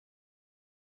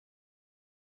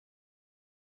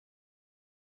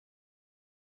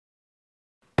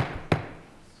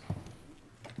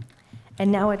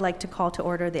And now I'd like to call to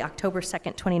order the October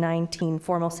 2nd, 2019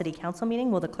 formal City Council meeting.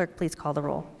 Will the clerk please call the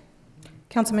roll?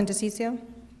 Councilman DeCiccio?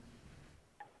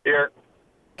 Here.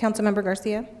 Councilmember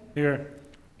Garcia? Here.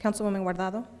 Councilwoman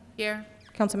Guardado? Here.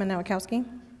 Councilman Nowakowski?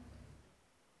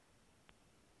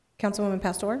 Councilwoman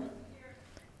Pastor? Here.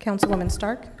 Councilwoman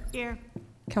Stark? Here.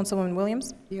 Councilwoman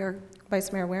Williams? Here.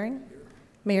 Vice Mayor Waring?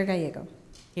 Mayor Gallego?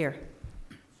 Here.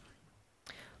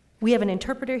 We have an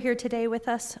interpreter here today with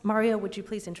us. Mario, would you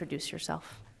please introduce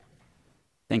yourself?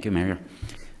 Thank you, Mayor.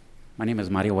 My name is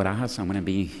Mario Barajas. I'm going to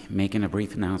be making a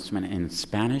brief announcement in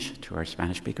Spanish to our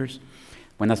Spanish speakers.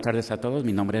 Buenas tardes a todos.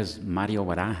 Mi nombre es Mario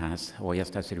Barajas. Voy a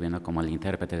estar sirviendo como el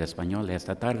intérprete de español de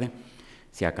esta tarde.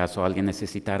 Si acaso alguien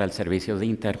necesitara el servicio de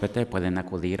intérprete, pueden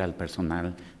acudir al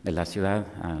personal de la ciudad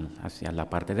hacia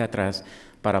la parte de atrás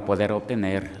para poder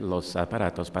obtener los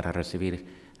aparatos para recibir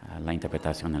la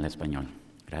interpretación en español.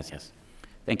 Gracias.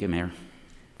 Thank you, Mayor.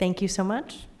 Thank you so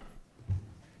much.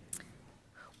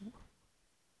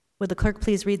 Would the clerk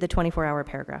please read the 24-hour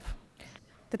paragraph?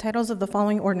 The titles of the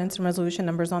following ordinance and resolution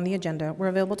numbers on the agenda were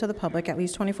available to the public at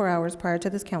least 24 hours prior to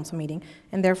this council meeting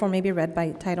and therefore may be read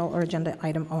by title or agenda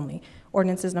item only.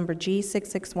 Ordinances number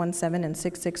G6617 and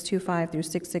 6625 through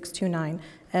 6629,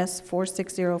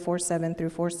 S46047 through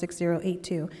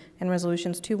 46082, and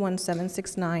resolutions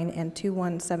 21769 and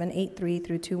 21783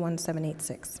 through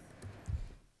 21786.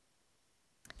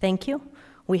 Thank you.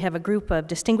 We have a group of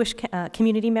distinguished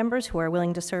community members who are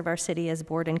willing to serve our city as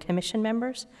board and commission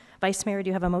members. Vice Mayor, do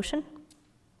you have a motion?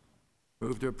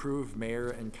 Move to approve mayor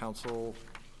and council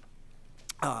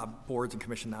boards and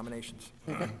commission nominations.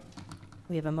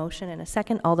 We have a motion and a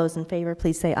second. All those in favor,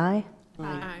 please say aye.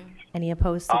 Aye. Any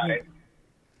opposed? Aye.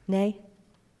 Nay?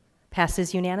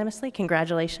 Passes unanimously.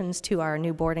 Congratulations to our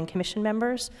new board and commission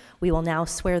members. We will now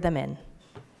swear them in.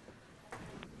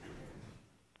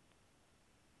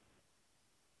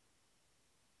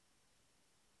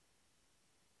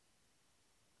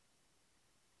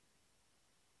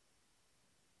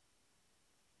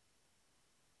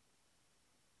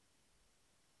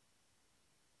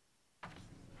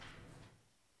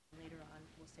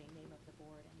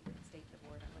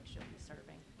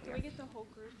 Can we get the whole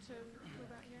group to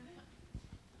move out here?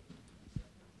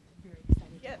 Very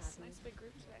excited. Yes, nice big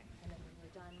group today. And then when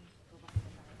we're done, go behind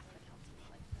the council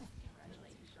flag.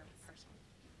 Congratulations.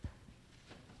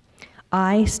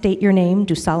 I state your name,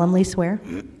 do solemnly swear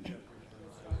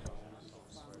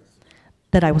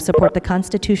that I will support the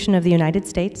Constitution of the United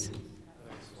States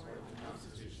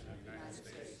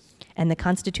and the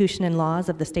Constitution and laws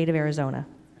of the state of Arizona,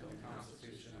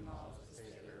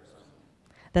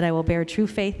 that I will bear true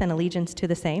faith and allegiance to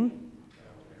the same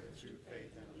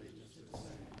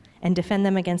and defend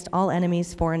them against all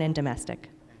enemies, foreign and domestic,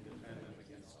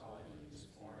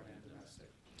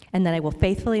 and that I will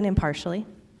faithfully and impartially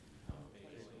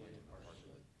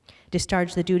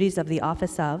discharge the duties of the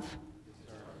office of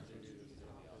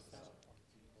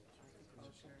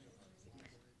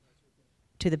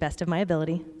to the best of my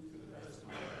ability,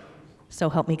 so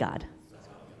help me God.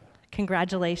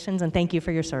 Congratulations and thank you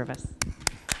for your service.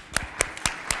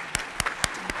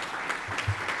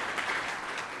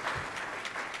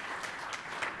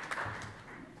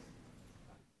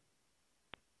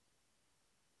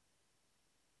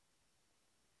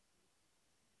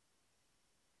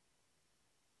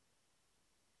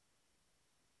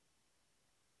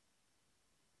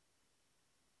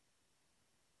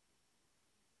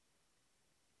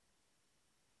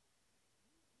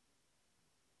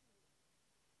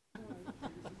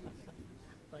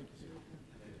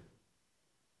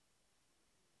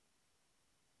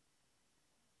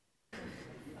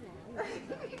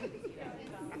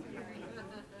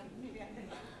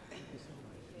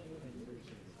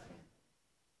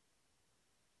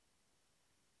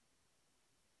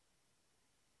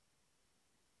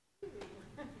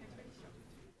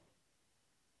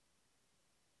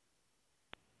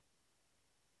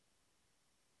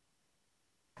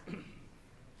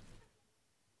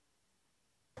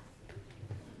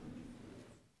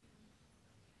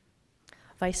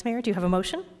 Vice Mayor, do you have a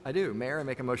motion? I do. Mayor, I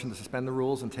make a motion to suspend the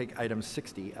rules and take item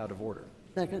 60 out of order.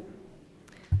 Second.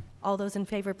 All those in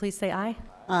favor, please say aye.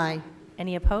 Aye.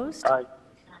 Any opposed? Aye.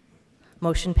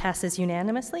 Motion passes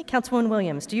unanimously. Councilwoman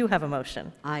Williams, do you have a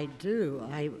motion? I do.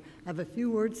 I have a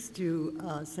few words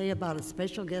to say about a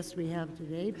special guest we have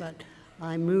today, but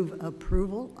I move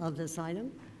approval of this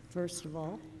item, first of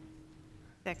all.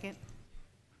 Second.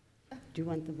 Do you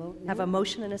want the vote now? Have a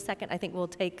motion and a second. I think we'll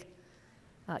take,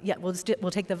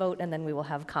 we'll take the vote and then we will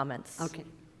have comments. Okay.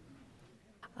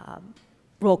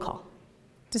 Roll call.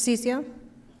 DeCiccio?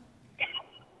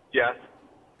 Yes.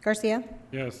 Garcia?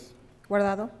 Yes.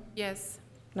 Guardado? Yes.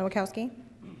 Noakowski,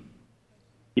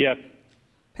 Yes.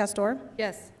 Pastor,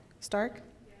 Yes. Stark,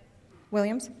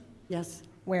 Williams, Yes,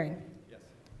 Waring.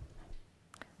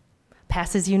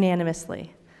 Passes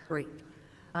unanimously. great.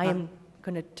 I am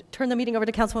going to turn the meeting over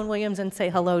to Councilman Williams and say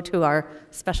hello to our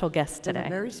special guest We have a today.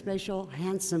 very special,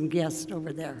 handsome guest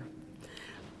over there.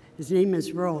 His name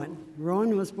is Rowan.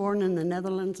 Rowan was born in the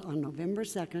Netherlands on November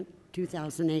 2nd,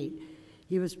 2008.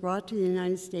 He was brought to the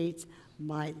United States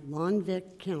by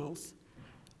Lonvik Kennels,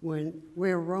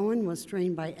 where Rowan was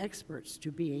trained by experts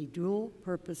to be a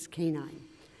dual-purpose canine,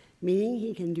 meaning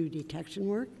he can do detection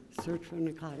work, search for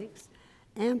narcotics,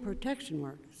 and protection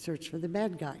work, search for the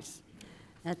bad guys.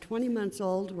 At 20 months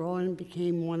old, Rowan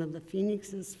became one of the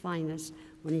Phoenix's finest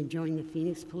when he joined the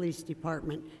Phoenix Police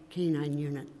Department Canine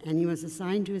Unit, and he was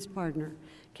assigned to his partner,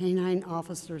 Canine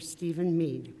Officer Stephen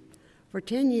Meade. For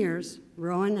 10 years,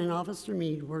 Rowan and Officer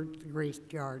Meade worked the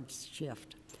graveyard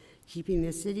shift, keeping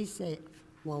the city safe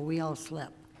while we all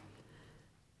slept.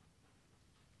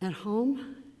 At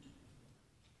home,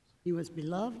 he was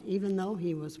beloved, even though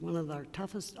he was one of our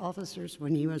toughest officers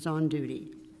when he was on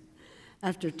duty.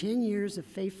 After 10 years of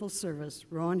faithful service,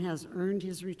 Rowan has earned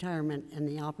his retirement and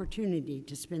the opportunity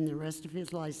to spend the rest of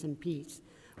his life in peace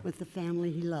with the family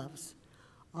he loves.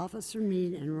 Officer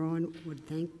Meade and Rowan would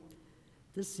thank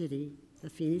the city, the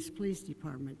Phoenix Police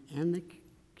Department, and the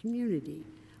community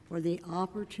for the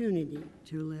opportunity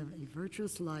to live a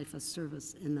virtuous life of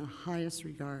service in the highest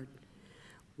regard.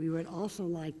 We would also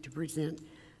like to present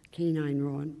Canine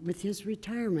Rowan with his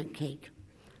retirement cake,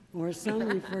 or some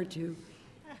refer to,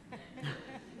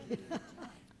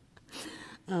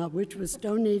 which was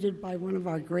donated by one of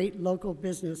our great local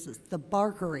businesses, the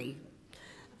Barkery,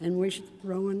 and wish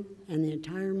Rowan and the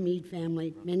entire Meade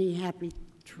family many happy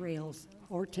trails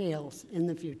or tales in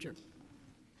the future.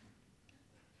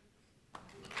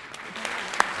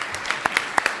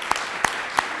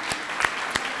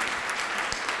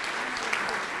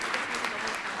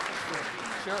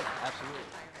 Sure, absolutely.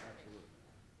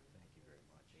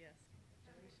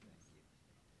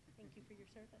 Thank you for your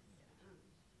service.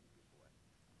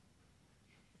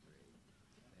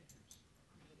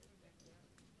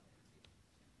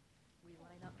 We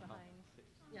line up behind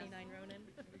Canine Ronan.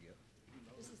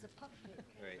 This is a pup cake.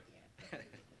 Right.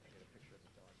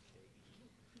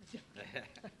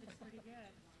 It's pretty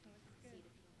good. Oh, it's good.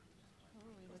 What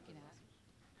are we looking at?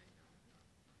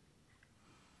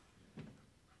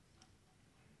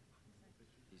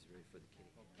 He's ready for the kitty.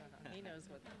 He knows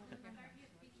what.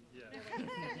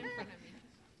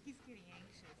 He's getting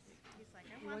anxious. He's like,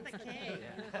 I want the cake.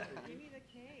 Give me the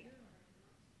cake.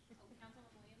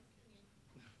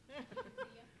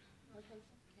 Okay,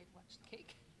 watch the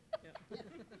cake.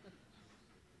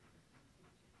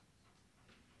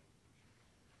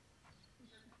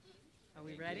 Are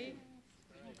we ready?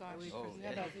 Oh, gosh.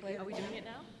 Are we doing it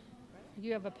now?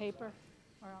 You have a paper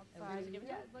or outside? Yeah,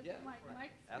 look,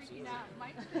 Mike's freaking out.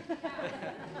 Mike's freaking out.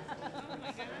 Oh,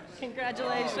 my gosh.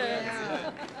 Congratulations.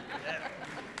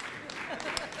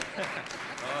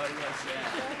 Oh, yes, yeah.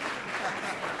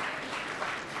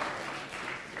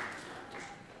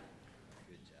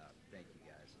 Good job. Thank you,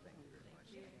 guys. Thank you very much.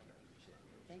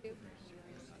 Thank you.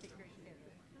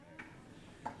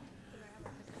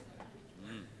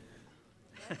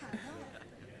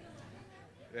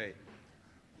 Great.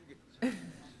 I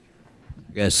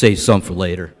gotta save some for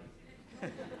later.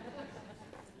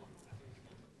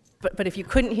 But if you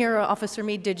couldn't hear, Officer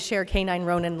Meade did share Canine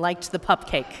Ronan liked the pup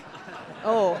cake.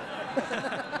 Oh.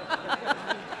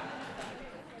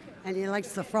 And he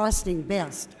likes the frosting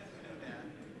best.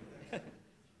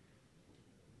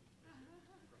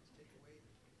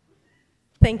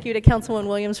 Thank you to Councilwoman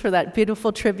Williams for that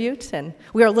beautiful tribute. And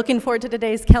we are looking forward to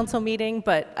today's council meeting,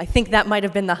 but I think that might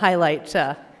have been the highlight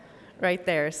right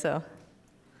there. So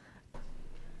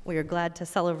we are glad to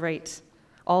celebrate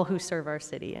all who serve our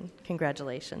city, and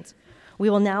congratulations. We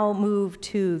will now move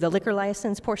to the liquor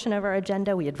license portion of our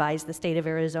agenda. We advise the state of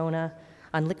Arizona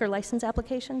on liquor license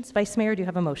applications. Vice Mayor, do you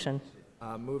have a motion?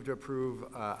 Move to approve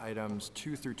items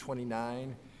 2 through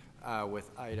 29, with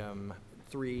item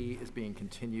 3 is being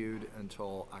continued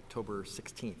until October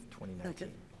 16th, 2019.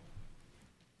 Second.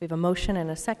 We have a motion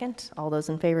and a second. All those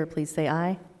in favor, please say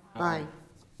aye. Aye.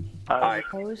 Aye.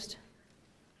 Opposed?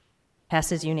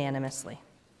 Passes unanimously.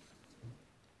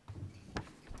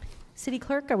 City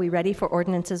Clerk, are we ready for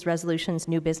ordinances, resolutions,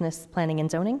 new business, planning, and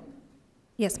zoning?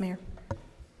 Yes, Mayor.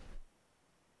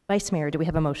 Vice Mayor, do we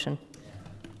have a motion?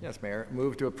 Yes, Mayor.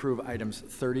 Move to approve items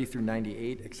 30 through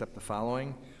 98, except the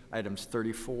following. Items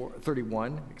 31,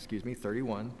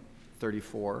 31,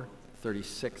 34,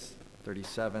 36,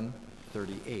 37,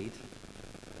 38,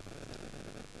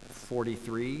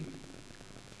 43,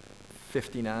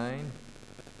 59,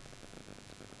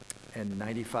 and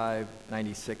 95,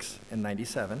 96, and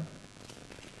 97.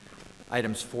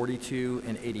 Items 42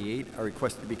 and 88 are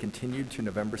requested to be continued to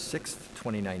November 6th,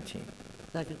 2019.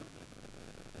 Second.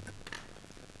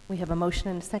 We have a motion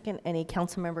and a second. Any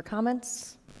council member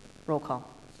comments? Roll call.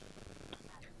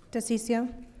 DeCiccio.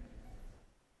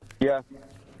 Yes.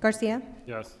 Garcia.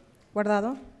 Yes.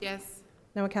 Guardado. Yes.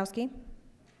 Nowakowski.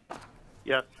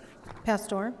 Yes.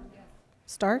 Pastor.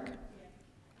 Stark.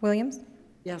 Williams.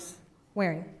 Yes.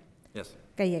 Waring. Yes.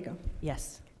 Gallego.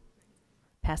 Yes.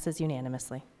 Passes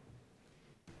unanimously.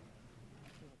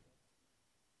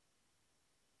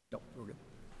 No, we're good.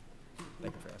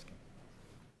 Thank you for asking.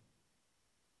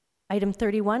 Item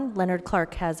 31, Leonard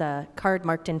Clark has a card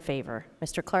marked in favor.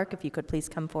 Mr. Clark, if you could please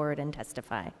come forward and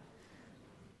testify.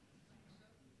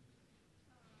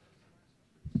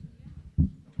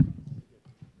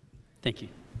 Thank you.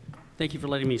 Thank you for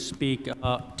letting me speak.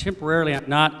 Temporarily, I'm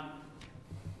not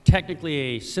technically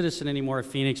a citizen anymore of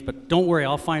Phoenix, but don't worry,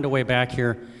 I'll find a way back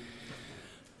here.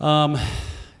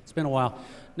 It's been a while.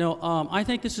 No, I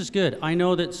think this is good. I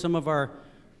know that some of our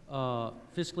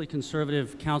fiscally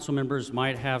conservative council members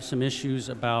might have some issues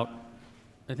about,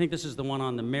 I think this is the one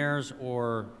on the mayors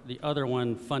or the other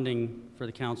one, funding for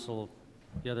the council,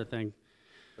 the other thing.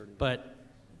 But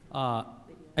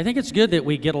I think it's good that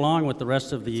we get along with the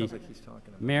rest of the Sounds like he's talking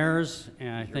about. mayors,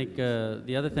 and I think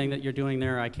the other thing that you're doing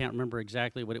there, I can't remember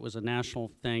exactly what it was, a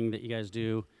national thing that you guys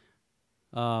do.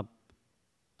 I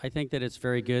think that it's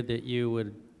very good that you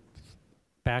would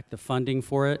back the funding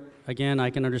for it. Again,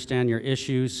 I can understand your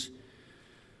issues,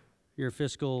 your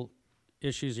fiscal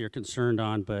issues you're concerned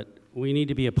on, but we need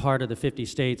to be a part of the 50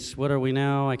 states. What are we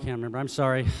now? I can't remember. I'm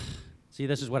sorry. See,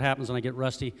 this is what happens when I get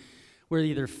rusty. We're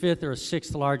either 5th or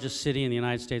 6th largest city in the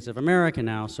United States of America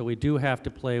now, so we do have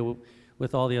to play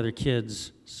with all the other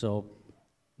kids. So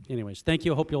anyways, thank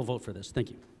you. I hope you'll vote for this. Thank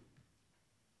you.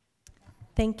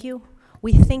 Thank you.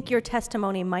 We think your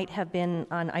testimony might have been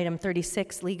on item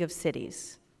 36, League of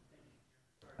Cities.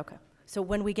 Okay. So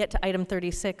when we get to item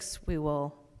 36, we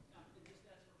will.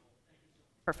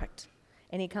 Perfect.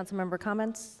 Any council member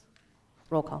comments?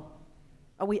 Roll call.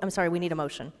 Oh, I'm sorry, we need a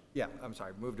motion. Yeah, I'm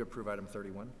sorry. Move to approve item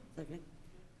 31. Second.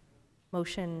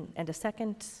 Motion and a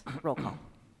second. Roll call.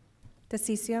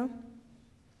 DeCiccio.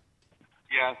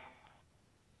 Yes.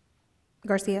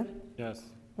 Garcia. Yes.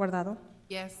 Guardado.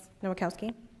 Yes.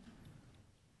 Nowakowski.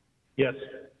 Yes.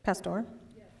 Pastor.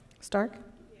 Stark.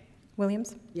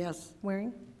 Williams. Yes.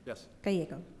 Waring. Yes.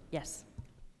 Gallego. Yes.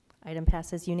 Item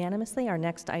passes unanimously. Our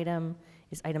next item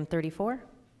is item 34.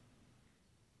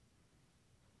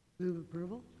 Move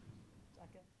approval.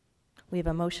 We have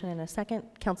a motion and a second.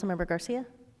 Councilmember Garcia?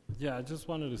 Yeah, I just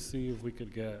wanted to see if we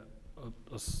could get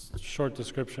a short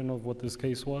description of what this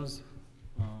case was.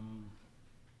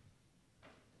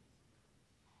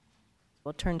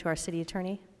 We'll turn to our city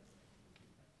attorney.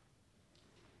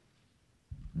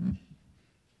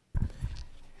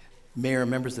 Mayor,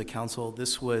 members of the council,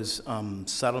 this was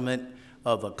settlement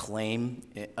of a claim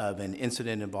of an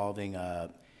incident involving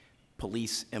a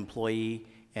police employee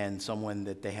and someone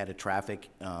that they had a traffic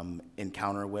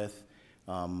encounter with.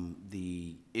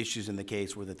 The issues in the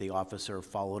case were that the officer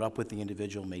followed up with the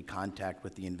individual, made contact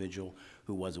with the individual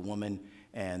who was a woman,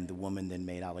 and the woman then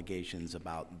made allegations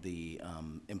about the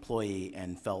employee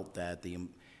and felt that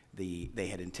they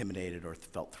had intimidated or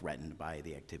felt threatened by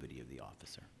the activity of the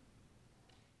officer.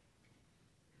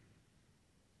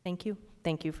 Thank you.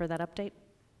 Thank you for that update.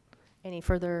 Any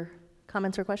further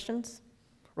comments or questions?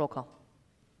 Roll call.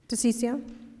 DeCiccio.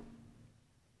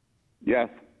 Yes.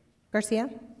 Garcia.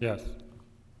 Yes.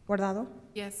 Guardado.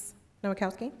 Yes.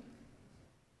 Nowakowski.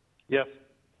 Yes.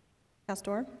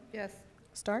 Pastor. Yes.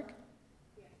 Stark.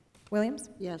 Williams.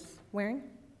 Yes. Waring.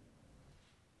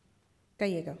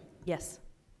 Gallego. Yes.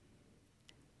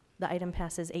 The item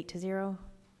passes 8-0.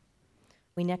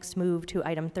 We next move to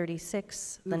item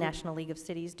 36, the National League of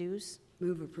Cities dues.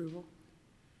 Move approval.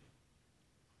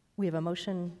 We have a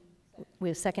motion. We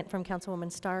have a second from Councilwoman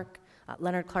Stark.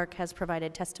 Leonard Clark has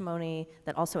provided testimony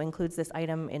that also includes this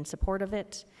item in support of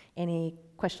it. Any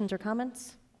questions or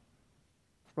comments?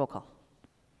 Roll call.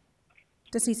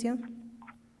 DeCiccio.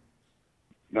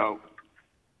 No.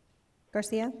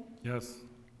 Garcia. Yes.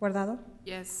 Guardado.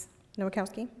 Yes.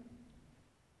 Nowakowski.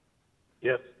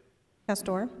 Yes.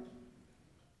 Pastor.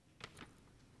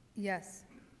 Yes.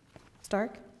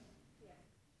 Stark.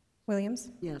 Williams.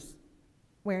 Yes.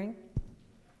 Waring.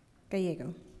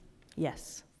 Gallego.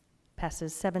 Yes.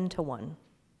 Passes 7-1.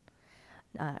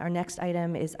 Our next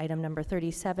item is item number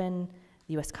 37,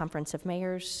 the U.S. Conference of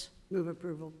Mayors. Move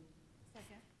approval.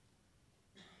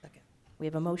 We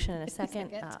have a motion and a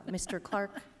second. Mr.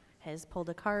 Clark, has pulled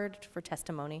a card for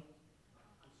testimony.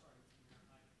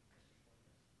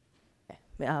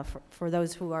 For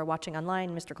those who are watching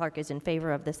online, Mr. Clark is in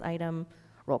favor of this item.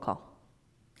 Roll call.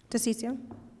 DeCiccio?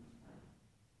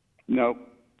 No.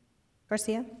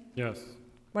 Garcia? Yes.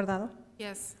 Guardado?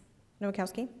 Yes.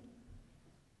 Nowakowski?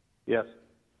 Yes.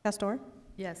 Pastor?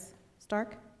 Yes.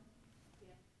 Stark?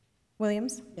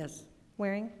 Williams? Yes.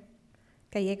 Waring?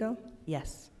 Gallego?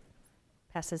 Yes.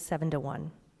 Passes 7-1.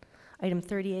 Item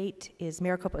 38 is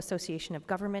Maricopa Association of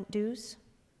Government dues.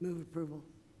 Move approval.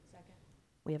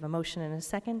 We have a motion and a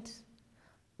second.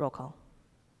 Roll call.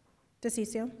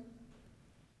 DeCiccio?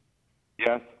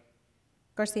 Yes.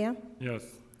 Garcia? Yes.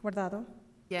 Guardado?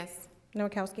 Yes.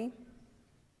 Nowakowski?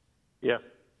 Yes.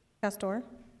 Pastor?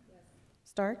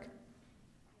 Stark?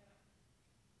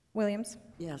 Williams?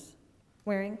 Yes.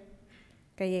 Waring?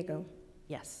 Gallego?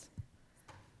 Yes.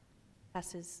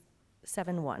 Passes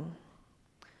 7-1.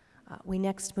 We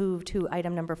next move to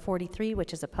item number 43,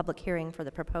 which is a public hearing for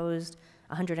the proposed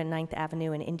 109th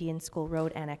Avenue and Indian School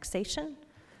Road annexation.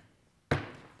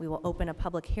 We will open a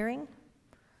public hearing.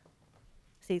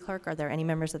 City Clerk, are there any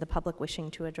members of the public wishing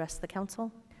to address the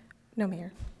council? No,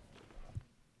 Mayor.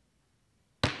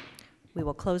 We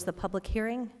will close the public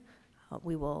hearing.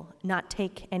 We will not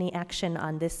take any action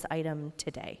on this item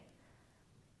today.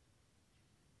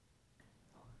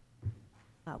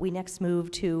 We next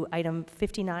move to item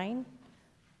 59,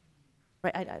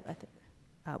 right,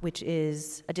 which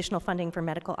is additional funding for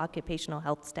medical occupational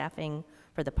health staffing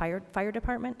for the fire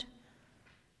department.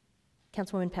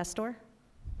 Councilwoman Pastor?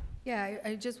 Yeah,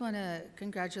 I just want to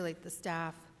congratulate the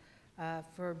staff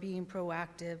for being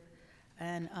proactive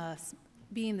and us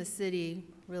being the city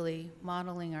really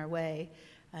modeling our way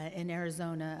in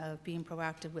Arizona of being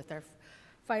proactive with our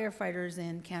firefighters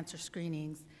and cancer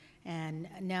screenings, and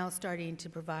now starting to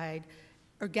provide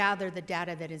or gather the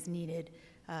data that is needed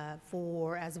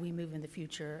for as we move in the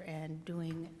future and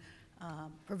doing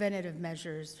preventative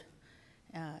measures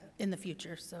in the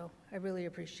future. So I really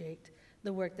appreciate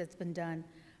the work that's been done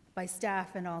by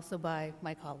staff and also by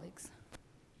my colleagues.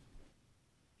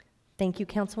 Thank you,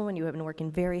 Councilwoman. You have been working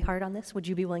very hard on this. Would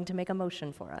you be willing to make a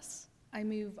motion for us? I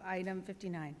move item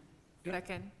 59.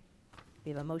 Second.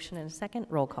 We have a motion and a second.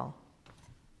 Roll call.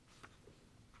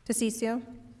 DeCiccio?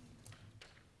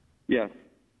 Yes.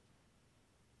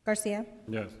 Garcia?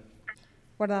 Yes.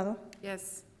 Guardado?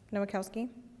 Yes. Nowakowski?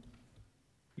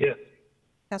 Yes.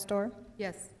 Pastor?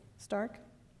 Yes. Stark?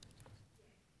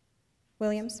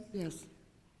 Williams? Yes.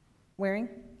 Waring?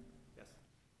 Yes.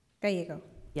 Gallego?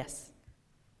 Yes.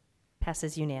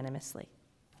 Passes unanimously.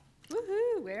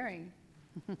 Woohoo, Waring.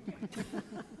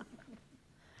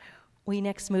 We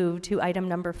next move to item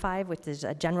number 5, which is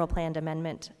a general planned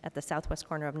amendment at the southwest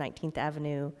corner of 19th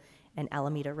Avenue and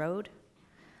Alameda Road.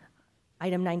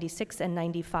 Item 96 and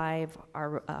 95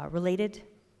 are related.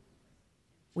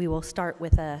 We will start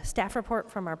with a staff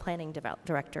report from our planning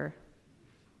director.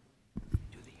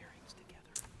 Do the hearings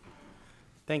together.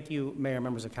 Thank you, Mayor,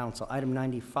 members of council. Item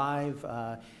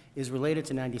 95 is related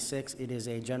to 96. It is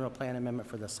a general plan amendment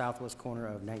for the southwest corner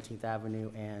of 19th Avenue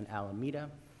and Alameda.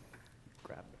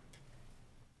 Grab it.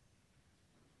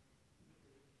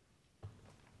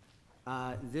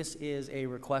 This is a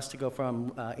request to go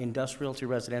from industrial to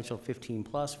residential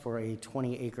 15+ for a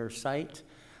 20-acre site.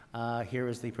 Here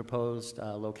is the proposed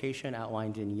location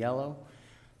outlined in yellow.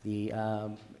 The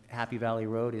Happy Valley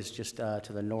Road is just to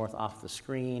the north off the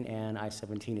screen, and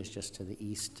I-17 is just to the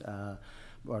east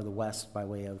or the west by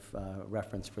way of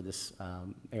reference for this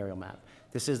aerial map.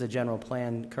 This is the general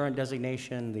plan current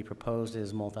designation. The proposed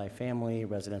is multifamily,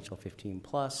 residential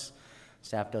 15+.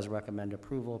 Staff does recommend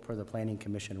approval per the Planning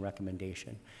Commission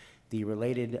recommendation. The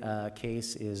related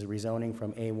case is rezoning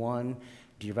from A1,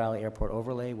 Deer Valley Airport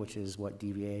Overlay, which is what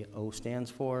DVAO stands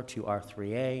for, to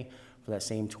R3A for that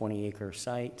same 20-acre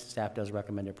site. Staff does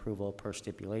recommend approval per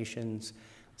stipulations.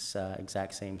 It's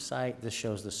exact same site. This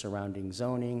shows the surrounding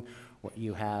zoning. What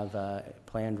you have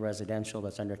planned residential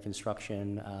that's under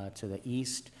construction to the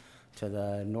east. To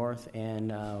the north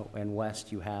and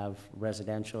west, you have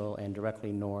residential, and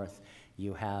directly north,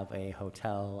 you have a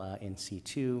hotel in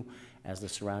C2 as the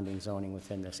surrounding zoning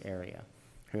within this area.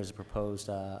 Here's a proposed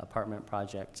apartment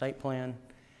project site plan,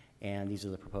 and these are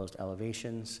the proposed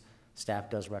elevations. Staff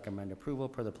does recommend approval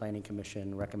per the Planning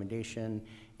Commission recommendation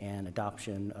and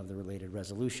adoption of the related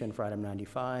resolution for item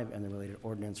 95 and the related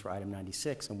ordinance for item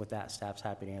 96. And with that, staff's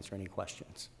happy to answer any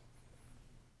questions.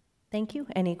 Thank you.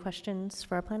 Any questions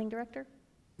for our planning director?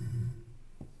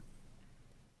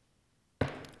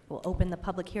 We'll open the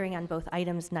public hearing on both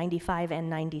items 95 and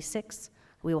 96.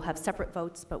 We will have separate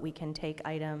votes, but we can take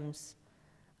items,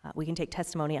 we can take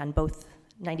testimony on both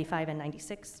 95 and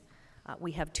 96.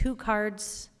 We have 2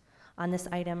 cards on this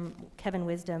item, Kevin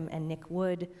Wisdom and Nick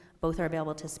Wood. Both are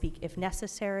available to speak if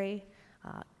necessary.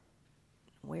 I'll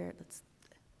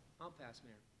pass,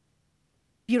 Mayor.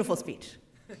 Beautiful speech.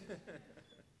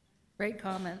 Great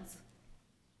comments.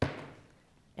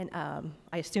 And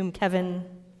I assume Kevin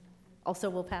also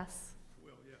will pass?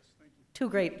 Will, yes, thank you.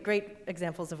 2 great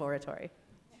examples of oratory.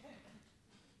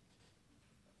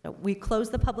 So we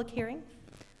close the public hearing.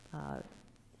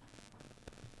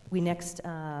 We next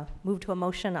move to a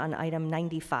motion on item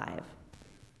 95.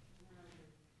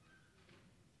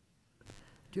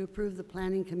 To approve the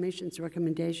Planning Commission's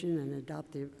recommendation and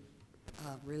adopt the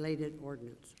related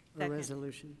ordinance or Second.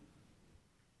 resolution.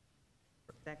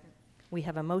 Second. We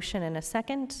have a motion and a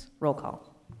second. Roll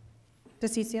call.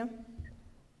 DeCiccio.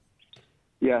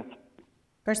 Yes.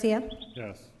 Garcia.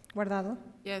 Yes. Guardado.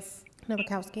 Yes.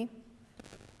 Noakowski.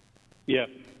 Yes.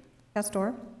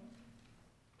 Pastor.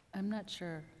 I'm not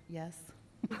sure. Yes.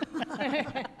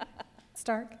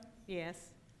 Stark. Yes.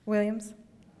 Williams.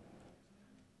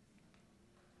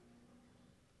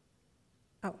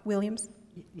 Williams.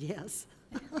 Yes.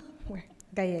 Where?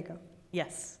 Gallego.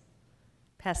 Yes.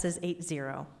 Passes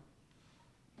 8-0.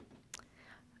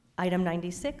 Item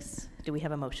 96, do we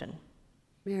have a motion?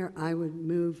 Mayor, I would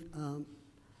move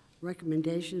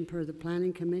recommendation per the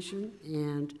Planning Commission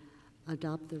and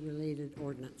adopt the related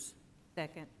ordinance.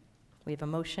 Second. We have a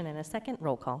motion and a second.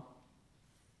 Roll call.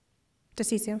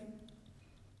 DeCiccio.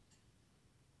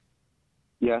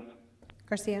 Yes.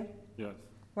 Garcia. Yes.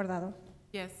 Guardado.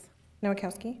 Yes.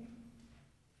 Noakowski.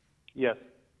 Yes.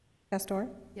 Pastor.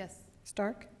 Yes.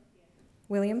 Stark.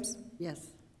 Williams.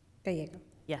 Yes. Gallego.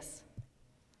 Yes.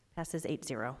 Passes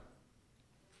 8-0.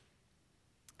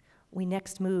 We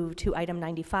next move to item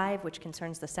 95, which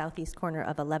concerns the southeast corner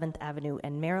of 11th Avenue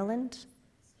and Maryland.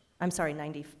 I'm sorry,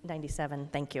 97,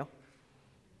 thank you.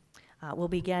 We'll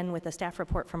begin with a staff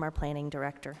report from our planning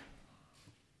director.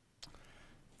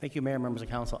 Thank you, Mayor, members of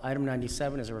council. Item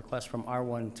 97 is a request from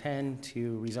R110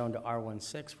 to rezone to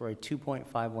R16 for a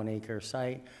 2.51 acre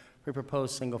site for a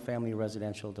proposed single-family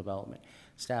residential development.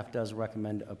 Staff does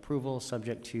recommend approval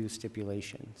subject to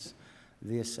stipulations.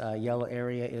 This yellow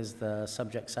area is the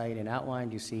subject site and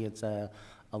outlined. You see it's a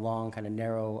long, kind of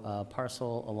narrow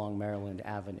parcel along Maryland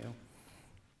Avenue.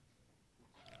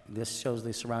 This shows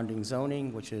the surrounding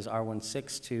zoning, which is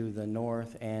R16 to the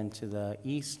north and to the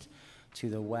east. To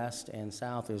the west and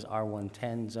south is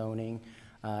R110 zoning,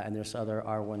 and there's other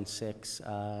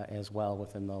R16 as well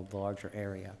within the larger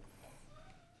area.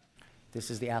 This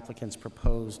is the applicant's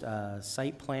proposed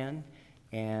site plan,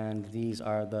 and these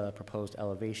are the proposed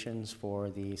elevations for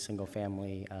the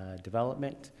single-family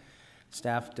development.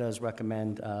 Staff does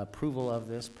recommend approval of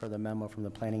this per the memo from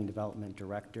the Planning Development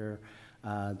Director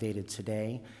dated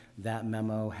today. That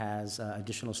memo has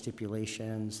additional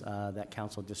stipulations that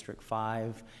Council District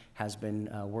 5 has been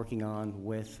working on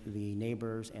with the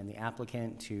neighbors and the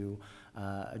applicant to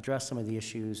address some of the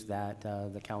issues that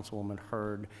the councilwoman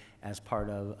heard as part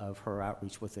of her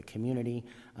outreach with the community.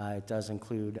 It does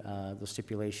include the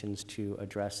stipulations to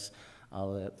address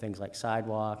things like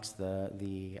sidewalks.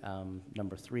 The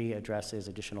number 3 addresses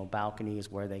additional balconies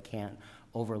where they can't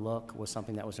overlook was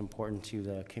something that was important to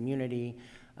the community.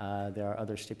 There are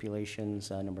other stipulations,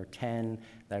 number 10,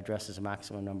 that addresses a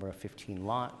maximum number of 15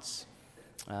 lots.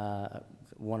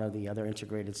 One of the other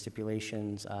integrated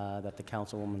stipulations that the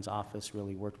councilwoman's office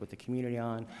really worked with the community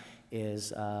on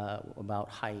is about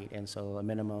height, and so a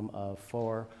minimum of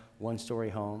 4 one-story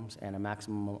homes and a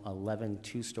maximum of 11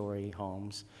 two-story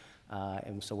homes.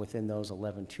 And so within those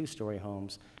 11 two-story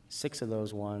homes, 6 of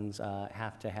those ones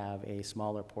have to have a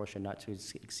smaller portion, not to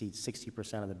exceed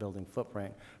 60% of the building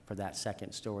footprint for that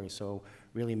second story. So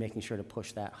really making sure to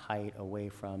push that height away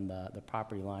from the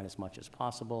property line as much as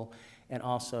possible, and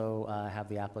also have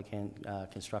the applicant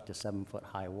construct a 7-foot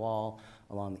high wall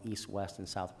along the east, west, and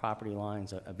south property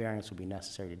lines. A variance would be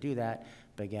necessary to do that,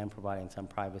 but again, providing some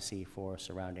privacy for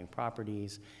surrounding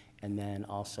properties, and then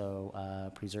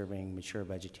also preserving mature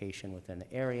vegetation within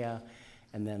the area.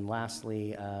 And then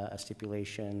lastly, a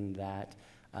stipulation that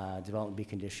development be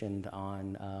conditioned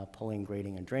on pulling,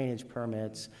 grading, and drainage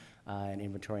permits, an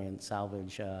inventory and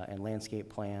salvage and landscape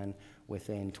plan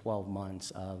within 12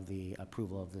 months of the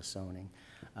approval of this zoning.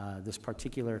 This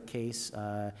particular case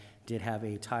did have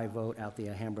a tie vote at the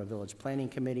Alhambra Village Planning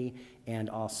Committee and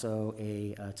also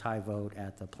a tie vote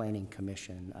at the Planning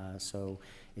Commission. So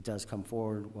it does come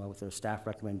forward with a staff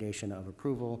recommendation of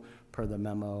approval per the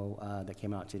memo that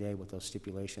came out today with those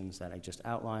stipulations that I just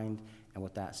outlined. And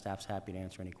with that, staff's happy to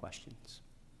answer any questions.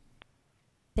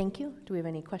 Thank you. Do we have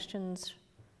any questions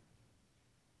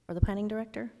for the planning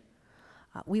director?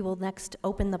 We will next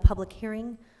open the public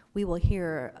hearing. We will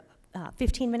hear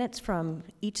 15 minutes from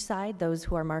each side, those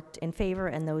who are marked in favor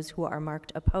and those who are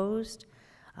marked opposed.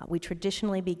 We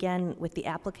traditionally begin with the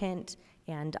applicant,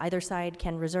 and either side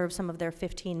can reserve some of their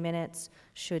 15 minutes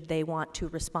should they want to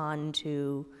respond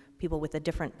to people with a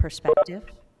different perspective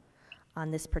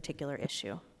on this particular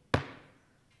issue.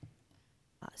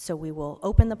 So we will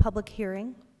open the public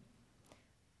hearing.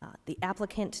 The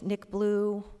applicant, Nick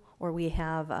Blue, or we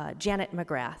have Janet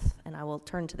McGrath, and I will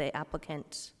turn to the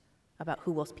applicant about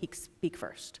who will speak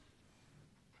first.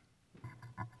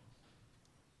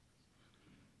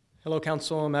 Hello,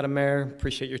 Council, Madam Mayor.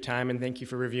 Appreciate your time and thank you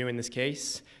for reviewing this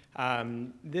case.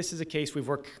 This is a case we've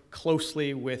worked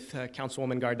closely with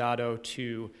Councilwoman Guardado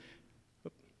to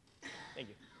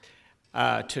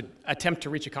attempt to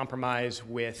reach a compromise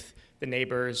with the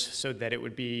neighbors so that it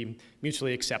would be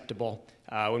mutually acceptable.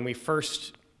 When we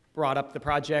first brought up the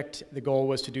project, the goal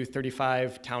was to do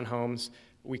 35 townhomes.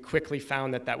 We quickly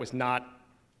found that that was not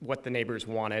what the neighbors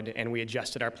wanted, and we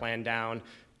adjusted our plan down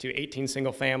to 18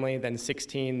 single family, then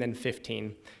 16, then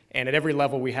 15. And at every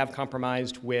level, we have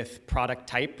compromised with product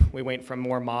type. We went from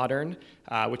more modern,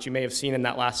 which you may have seen in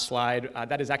that last slide.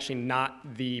 That is actually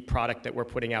not the product that we're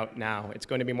putting out now. It's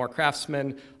going to be more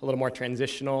craftsman, a little more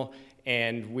transitional,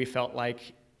 and we felt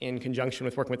like in conjunction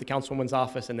with working with the councilwoman's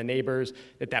office and the neighbors,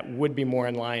 that that would be more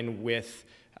in line with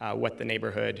what the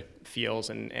neighborhood feels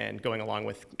and going along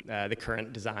with the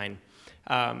current design.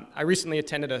 I recently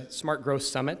attended a Smart Growth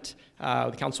Summit.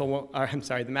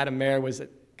 The Madam Mayor was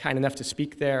kind enough to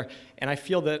speak there, and I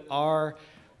feel that our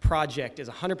project is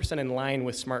 100% in line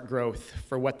with smart growth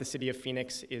for what the City of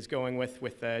Phoenix is going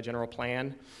with the general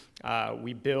plan.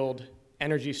 We build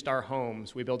Energy Star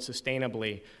homes. We build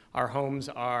sustainably. Our homes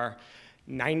are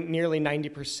nearly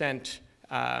 90%.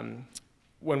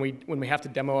 When we have to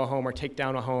demo a home or take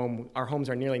down a home, our homes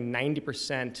are nearly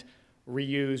 90%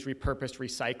 reused, repurposed,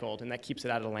 recycled, and that keeps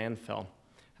it out of the landfill.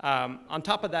 On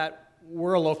top of that,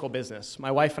 we're a local business. My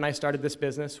wife and I started this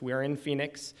business. We are in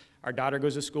Phoenix. Our daughter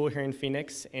goes to school here in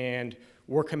Phoenix, and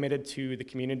we're committed to the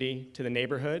community, to the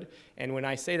neighborhood. And when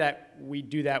I say that, we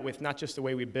do that with not just the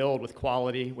way we build, with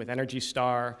quality, with Energy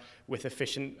Star, with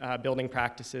efficient building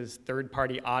practices,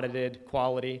 third-party audited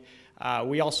quality.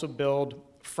 We also build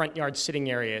front yard sitting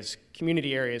areas,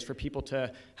 community areas for people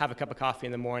to have a cup of coffee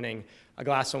in the morning, a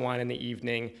glass of wine in the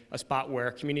evening, a spot where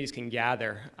communities can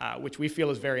gather, which we feel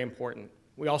is very important.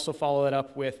 We also follow it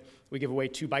up with, we give away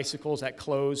 2 bicycles at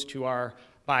close to our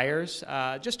buyers,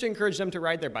 just to encourage them to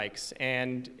ride their bikes,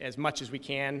 and as much as we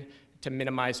can to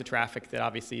minimize the traffic that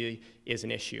obviously is an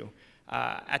issue.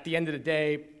 At the end of the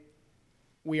day,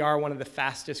 we are one of the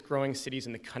fastest growing cities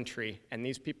in the country, and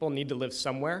these people need to live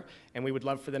somewhere, and we would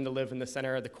love for them to live in the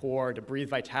center of the core, to breathe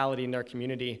vitality in our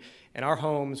community. And our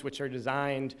homes, which are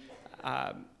designed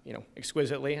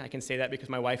exquisitely, I can say that because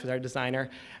my wife is our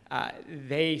designer,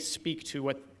 they speak to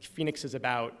what Phoenix is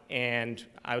about, and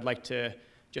I would like to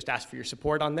just ask for your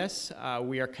support on this.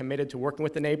 We are committed to working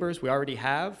with the neighbors. We already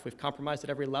have. We've compromised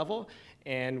at every level,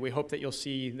 and we hope that you'll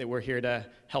see that we're here to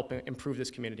help improve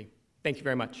this community. Thank you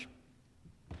very much.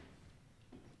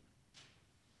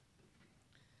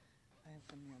 I have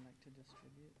something I'd like to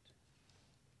distribute.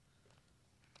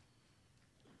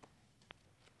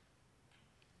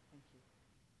 Thank you.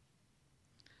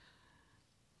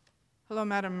 Hello,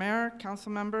 Madam Mayor,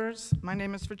 council members. My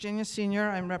name is Virginia Senior.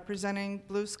 I'm representing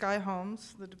Blue Sky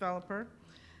Homes, the developer,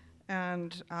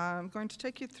 and I'm going to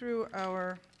take you through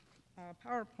our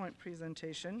PowerPoint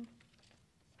presentation.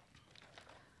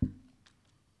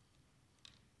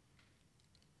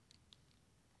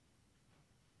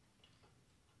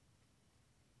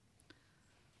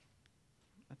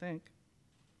 I think.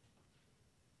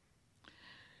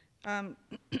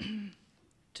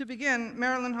 To begin,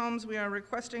 Maryland Homes, we are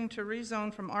requesting to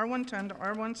rezone from R110 to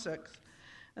R16,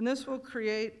 and this will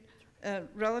create a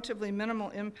relatively minimal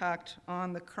impact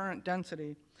on the current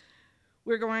density.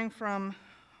 We're going from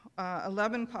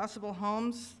 11 possible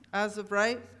homes as of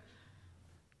right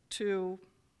to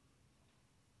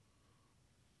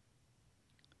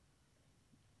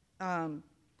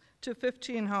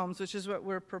 15 homes, which is what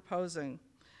we're proposing.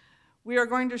 We are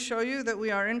going to show you that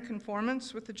we are in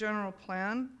conformance with the general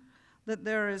plan, that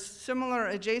there is similar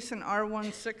adjacent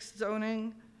R16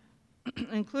 zoning,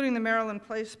 including the Maryland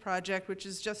Place project, which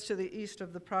is just to the east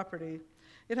of the property.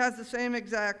 It has the same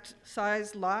exact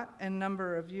size lot and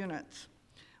number of units.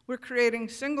 We're creating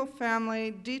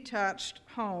single-family detached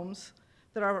homes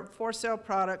that are for sale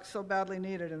products so badly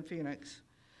needed in Phoenix.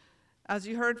 As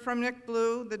you heard from Nick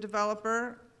Blue, the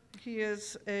developer, he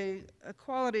is a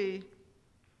quality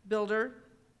builder,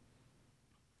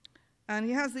 And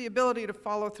he has the ability to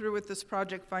follow through with this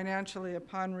project financially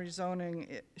upon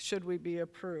rezoning, should we be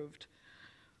approved.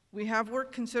 We have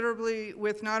worked considerably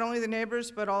with not only the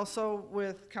neighbors, but also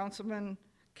with Councilwoman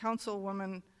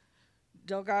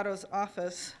Delgado's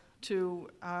office to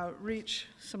reach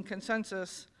some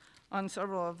consensus on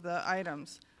several of the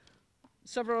items.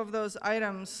 Several of those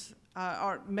items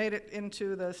made it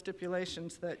into the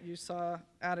stipulations that you saw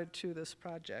added to this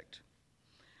project.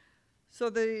 So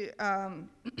the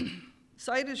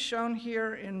site is shown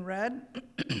here in red,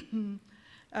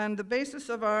 and the basis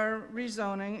of our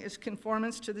rezoning is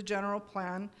conformance to the general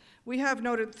plan. We have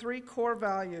noted 3 core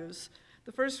values.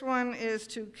 The first one is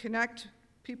to connect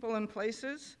people and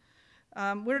places.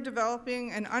 We're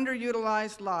developing an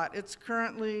underutilized lot. It's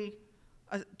currently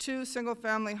 2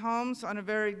 single-family homes on a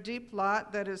very deep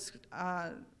lot that is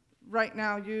right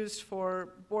now used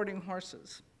for boarding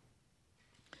horses.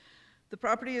 The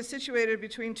property is situated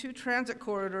between 2 transit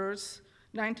corridors,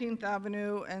 19th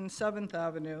Avenue and 7th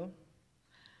Avenue.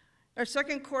 Our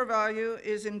second core value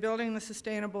is in building the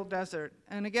sustainable desert.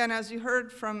 And again, as you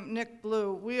heard from Nick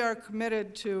Blue, we are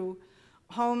committed to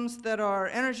homes that are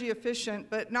energy efficient,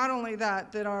 but not only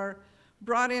that, that are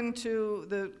brought into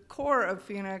the core of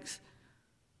Phoenix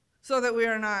so that we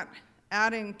are not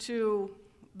adding to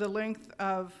the length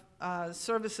of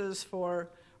services for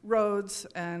roads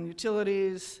and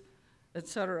utilities, et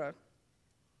cetera.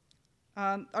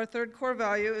 Our third core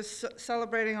value is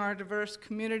celebrating our diverse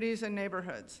communities and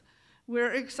neighborhoods.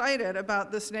 We're excited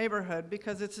about this neighborhood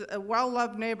because it's a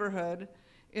well-loved neighborhood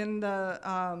in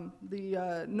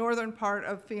the northern part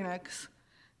of Phoenix,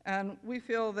 and we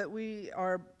feel that we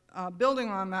are building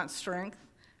on that strength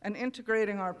and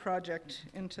integrating our project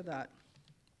into that.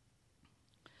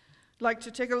 I'd like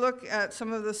to take a look at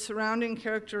some of the surrounding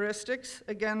characteristics.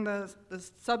 Again, the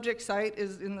subject site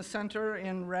is in the center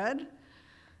in red.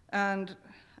 And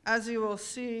as you will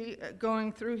see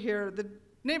going through here, the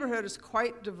neighborhood is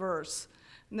quite diverse.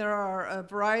 And there are a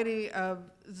variety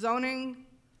of zoning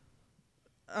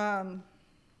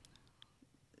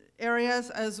areas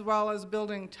as well as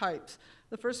building types.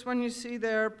 The first one you see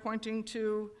there pointing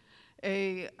to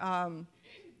a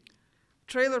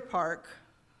trailer park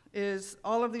is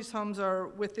all of these homes are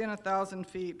within 1,000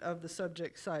 feet of the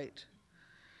subject site.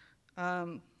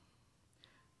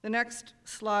 The next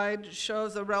slide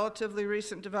shows a relatively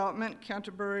recent development,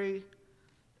 Canterbury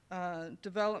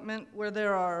development, where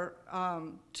there are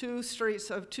 2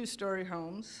 streets of 2-story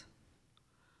homes.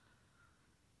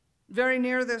 Very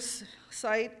near this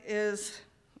site is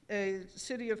a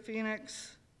City of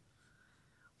Phoenix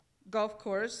golf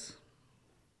course.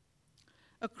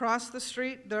 Across the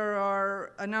street, there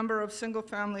are a number of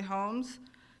single-family homes,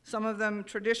 some of them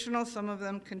traditional, some of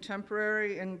them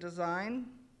contemporary in design.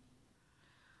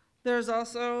 There's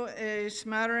also a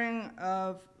smattering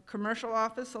of commercial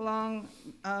office along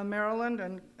Maryland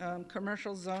and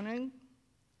commercial zoning.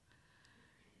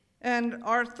 And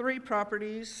our 3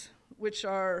 properties, which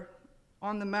are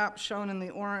on the map shown in the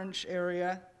orange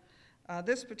area,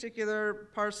 this particular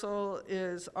parcel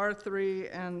is R3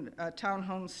 and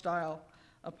townhome style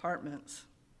apartments.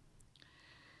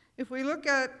 If we look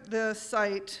at the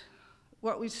site,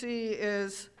 what we see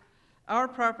is our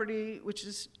property, which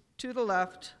is to the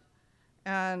left,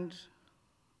 and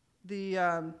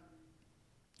the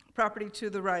property to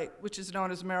the right, which is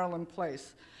known as Maryland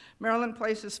Place. Maryland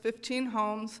Place is 15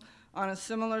 homes on a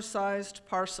similar sized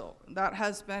parcel. That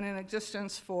has been in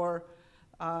existence for,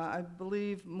 I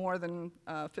believe, more than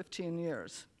 15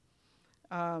 years.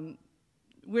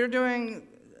 We're doing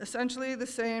essentially the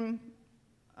same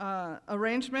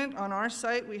arrangement on our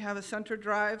site. We have a center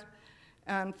drive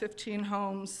and 15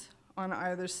 homes on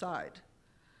either side.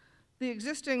 The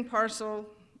existing parcel,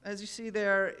 as you see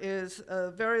there, is a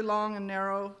very long and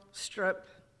narrow strip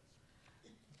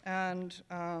and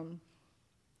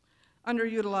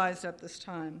underutilized at this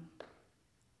time.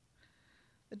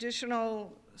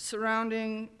 Additional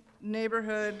surrounding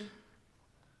neighborhood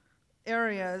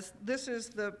areas. This is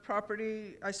the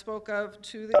property I spoke of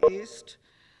to the east.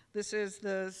 This is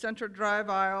the center drive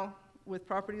aisle with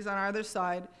properties on either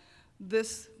side.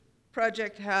 This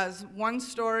project has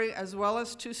 1-story as well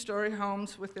as 2-story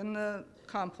homes within the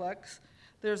complex.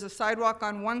 There's a sidewalk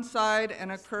on one side and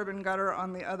a curb and gutter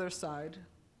on the other side.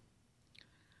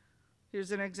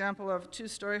 Here's an example of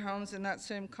 2-story homes in that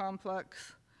same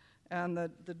complex and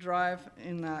the drive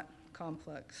in that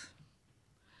complex.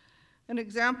 An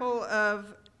example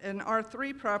of an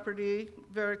R3 property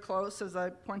very close, as I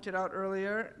pointed out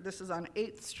earlier. This is on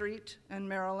 8th Street in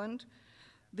Maryland.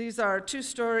 These are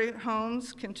 2-story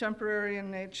homes, contemporary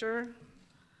in nature.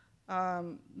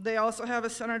 They also have a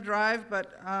center drive,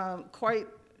 but quite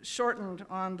shortened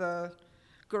on the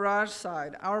garage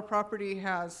side. Our property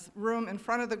has room in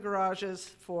front of the garages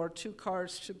for 2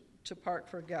 cars to park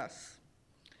for guests.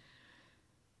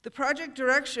 The project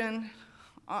direction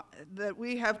that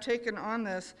we have taken on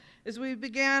this is we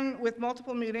began with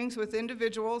multiple meetings with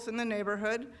individuals in the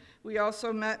neighborhood. We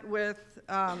also met with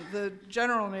the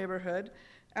general neighborhood,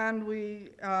 and we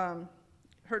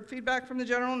heard feedback from the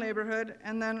general neighborhood,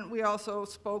 and then we also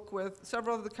spoke with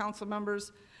several of the council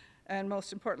members, and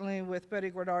most importantly with Betty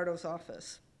Guardardo's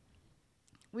office.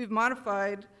 We've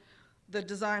modified the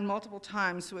design multiple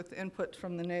times with input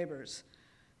from the neighbors.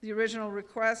 The original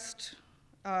request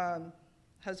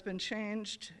has been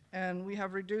changed, and we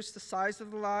have reduced the size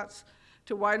of the lots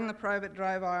to widen the private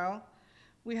drive aisle.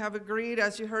 We have agreed,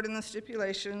 as you heard in the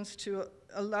stipulations, to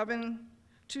 11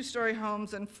 two-story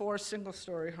homes and 4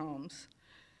 single-story homes.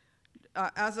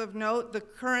 As of note, the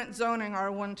current zoning,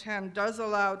 R110, does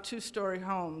allow 2-story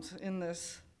homes in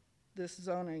this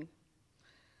zoning.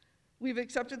 We've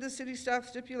accepted the city staff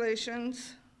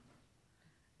stipulations,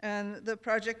 and the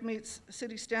project meets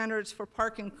city standards for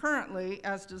parking currently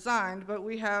as designed, but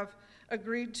we have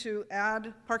agreed to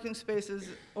add parking spaces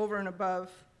over and above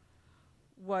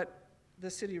what the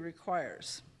city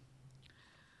requires.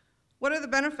 What are the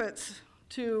benefits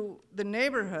to the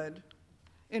neighborhood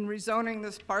in rezoning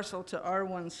this parcel to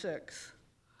R16?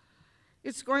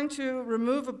 It's going to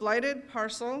remove a blighted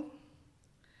parcel.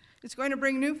 It's going to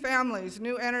bring new families,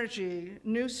 new energy,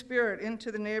 new spirit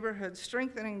into the neighborhood,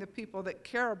 strengthening the people that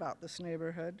care about this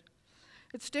neighborhood.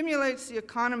 It stimulates the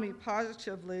economy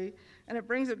positively, and it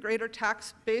brings a greater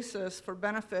tax basis for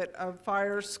benefit of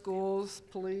fire, schools,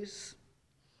 police.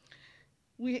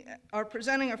 We are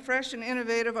presenting a fresh and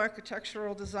innovative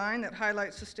architectural design that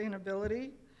highlights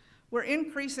sustainability. We're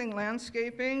increasing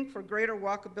landscaping for greater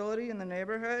walkability in the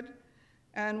neighborhood,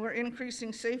 and we're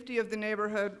increasing safety of the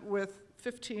neighborhood with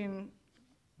 15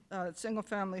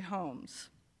 single-family homes.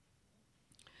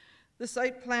 The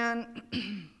site plan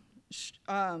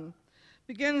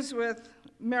begins with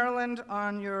Maryland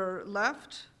on your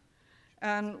left,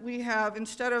 and we have,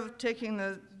 instead of taking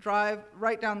the drive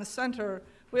right down the center,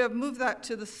 we have moved that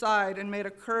to the side and made a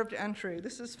curved entry.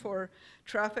 This is for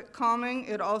traffic calming.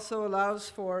 It also allows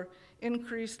for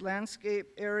increased landscape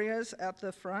areas at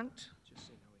the front. Just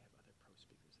so you know, we have other pro speakers that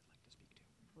like to speak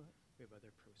too. What? We have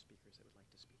other pro speakers that would like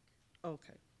to speak.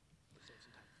 Okay. We'll save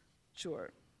some time.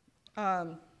 Sure.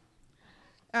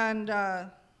 And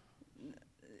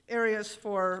areas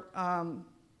for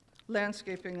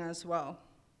landscaping as well.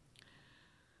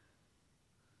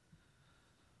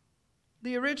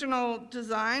 The original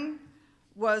design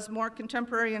was more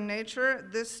contemporary in nature.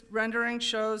 This rendering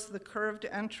shows the curved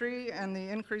entry and the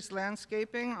increased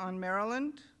landscaping on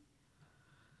Maryland.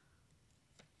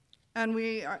 And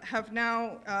we have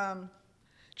now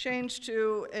changed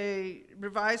to a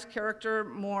revised character,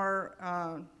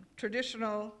 more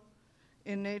traditional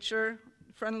in nature,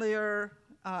 friendlier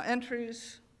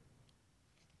entries,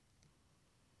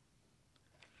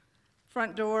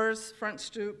 front doors, front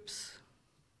stoops.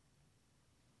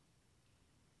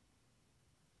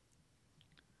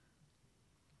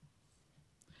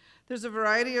 There's a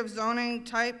variety of zoning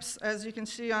types, as you can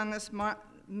see on this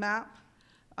map,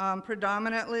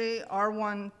 predominantly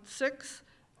R16,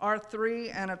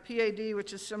 R3, and a PAD,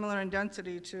 which is similar in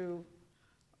density to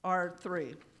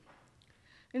R3.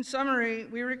 In summary,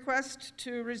 we request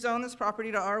to rezone this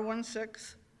property to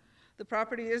R16. The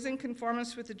property is in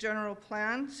conformance with the general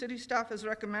plan. City staff has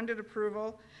recommended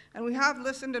approval, and we have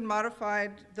listened and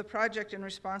modified the project in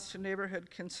response to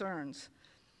neighborhood concerns.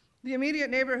 The immediate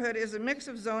neighborhood is a mix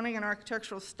of zoning and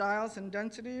architectural styles and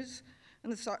densities,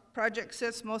 and the project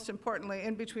sits, most importantly,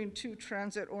 in between 2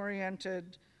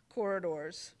 transit-oriented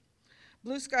corridors.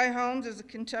 Blue Sky Homes is a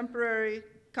contemporary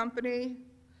company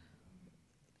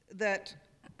that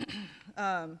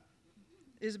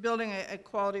is building a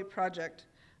quality project.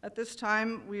 At this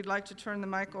time, we'd like to turn the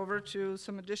mic over to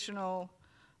some additional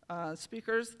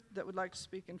speakers that would like to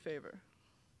speak in favor.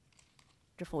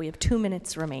 Wonderful. We have 2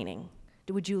 minutes remaining.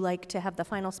 Would you like to have the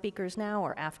final speakers now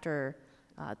or after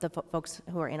the folks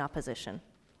who are in opposition?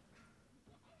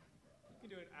 You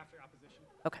can do it after opposition.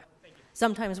 Okay. Thank you.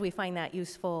 Sometimes we find that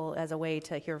useful as a way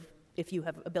to hear if you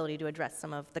have ability to address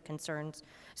some of the concerns.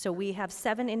 So we have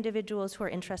 7 individuals who are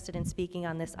interested in speaking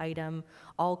on this item.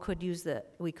 All could use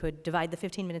we could divide the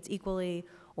 15 minutes equally,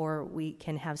 or we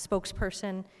can have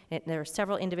spokesperson. There are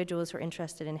several individuals who are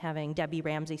interested in having Debbie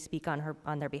Ramsey speak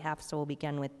on their behalf, so we'll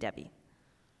begin with Debbie.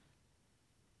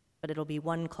 But it'll be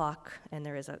 1 clock, and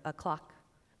there is a clock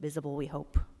visible, we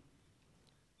hope,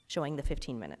 showing the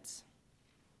 15 minutes.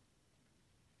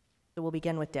 So we'll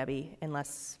begin with Debbie,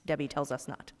 unless Debbie tells us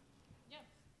not. Yeah.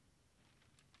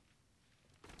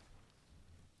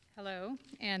 Hello,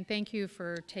 and thank you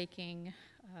for taking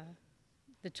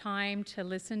the time to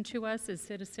listen to us as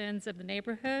citizens of the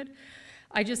neighborhood.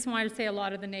 I just wanted to say a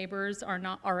lot of the neighbors are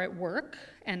at work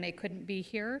and they couldn't be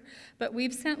here, but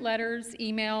we've sent letters,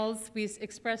 emails, we've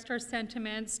expressed our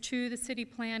sentiments to the city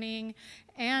planning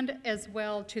and as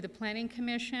well to the Planning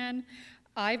Commission.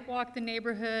 I've walked the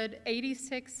neighborhood,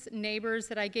 86 neighbors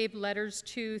that I gave letters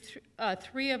to,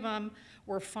 3 of them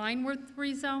were fine with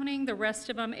rezoning, the rest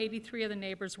of them, 83 of the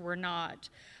neighbors were not.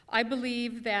 I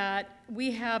believe that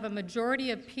we have a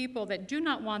majority of people that do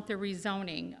not want the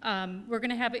rezoning. We're going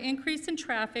to have an increase in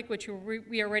traffic, which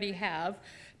we already have.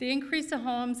 The increase of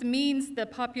homes means the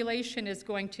population is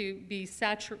going to be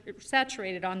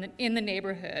saturated in the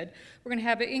neighborhood. We're going to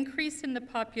have an increase in the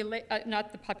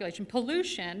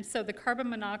pollution, so the carbon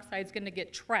monoxide is going to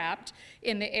get trapped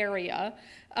in the area.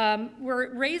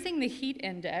 We're raising the heat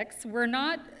index. We're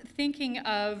not thinking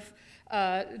of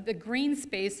the green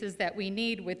spaces that we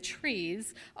need with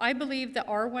trees. I believe the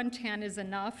R110 is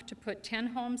enough to put 10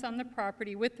 homes on the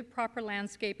property with the proper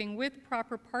landscaping, with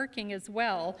proper parking as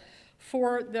well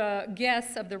for the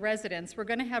guests of the residents. We're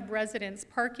going to have residents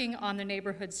parking on the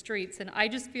neighborhood streets, and I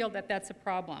just feel that that's a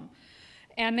problem.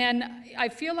 And then I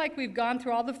feel like we've gone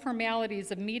through all the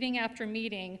formalities of meeting after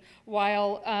meeting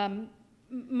while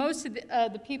most of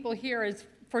the people here is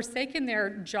forsaken their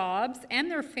jobs and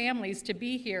their families to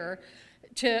be here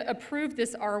to approve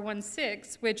this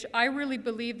R16, which I really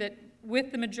believe that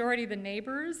with the majority of the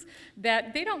neighbors,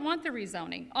 that they don't want the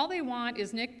rezoning. All they want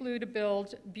is Nick Blue to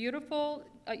build beautiful,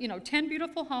 10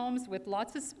 beautiful homes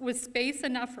with space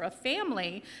enough for a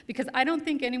family, because I don't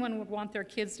think anyone would want their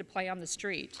kids to play on the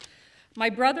street. My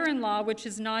brother-in-law, which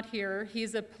is not here,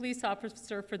 he's a police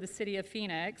officer for the city of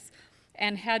Phoenix,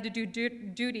 and had to do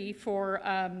duty for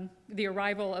the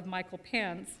arrival of Michael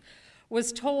Pence,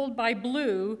 was told by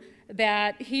Blue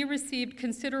that he received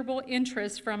considerable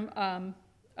interest from,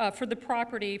 for the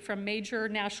property from major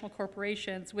national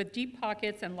corporations with deep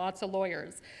pockets and lots of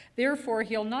lawyers. Therefore,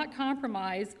 he'll not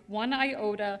compromise one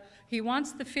iota. He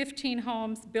wants the 15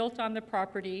 homes built on the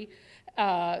property.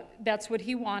 That's what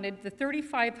he wanted. The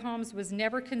 35 homes was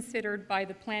never considered by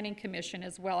the Planning Commission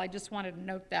as well. I just wanted to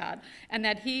note that. And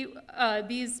that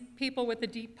these people with the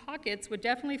deep pockets would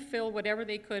definitely fill whatever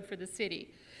they could for the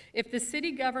city. If the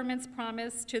city government's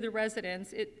promise to the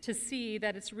residents to see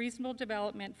that its reasonable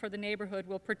development for the neighborhood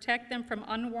will protect them from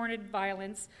unwarranted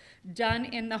violence done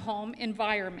in the home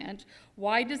environment,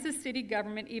 why does the city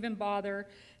government even bother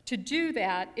to do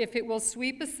that if it will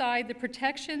sweep aside the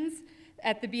protections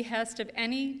at the behest of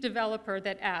any developer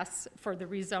that asks for the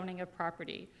rezoning of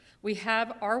property? We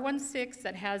have R16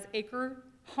 that has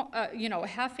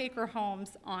half-acre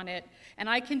homes on it, and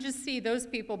I can just see those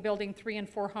people building 3 and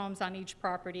 4 homes on each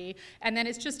property, and then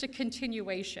it's just a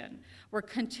continuation. We're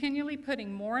continually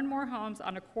putting more and more homes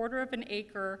on a quarter of an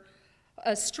acre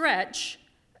stretch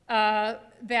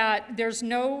that there's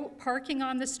no parking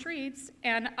on the streets,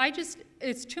 and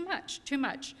it's too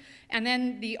much. And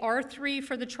then the R3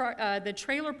 for the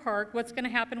trailer park, what's going to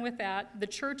happen with that? The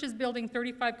church is building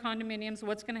 35 condominiums,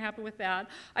 what's going to happen with that?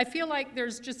 I feel like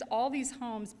there's just all these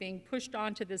homes being pushed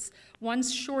onto this one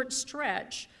short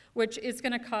stretch, which is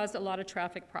going to cause a lot of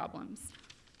traffic problems.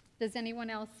 Does anyone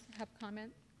else have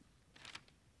comment?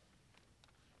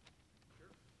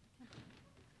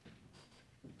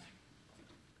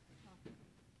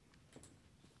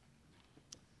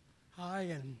 Hi,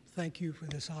 and thank you for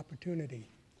this opportunity.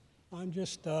 I'm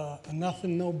just a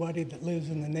nothing nobody that lives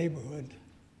in the neighborhood,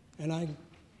 and I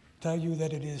tell you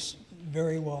that it is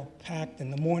very well packed. In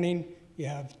the morning, you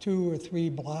have 2 or 3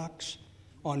 blocks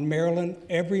on Maryland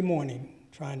every morning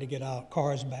trying to get out,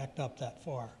 cars backed up that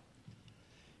far.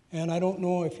 And I don't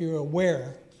know if you're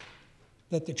aware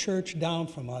that the church down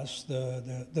from us,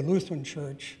 the Lutheran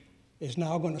church, is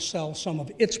now going to sell some of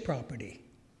its property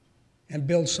and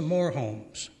build some more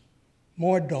homes.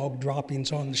 More dog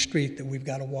droppings on the street that we've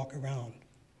got to walk around.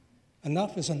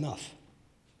 Enough is enough.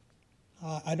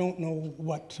 I don't know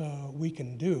what we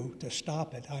can do to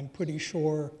stop it. I'm pretty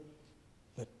sure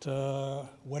that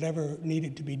whatever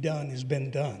needed to be done has been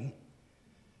done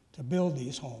to build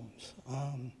these homes.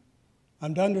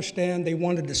 I'm to understand they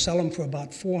wanted to sell them for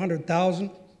about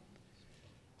 $400,000,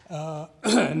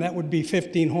 and that would be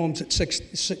 15 homes at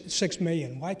 $6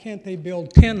 million. Why can't they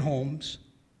build 10 homes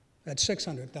at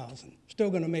 $600,000? Still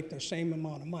going to make the same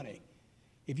amount of money.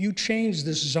 If you change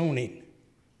this zoning,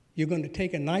 you're going to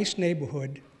take a nice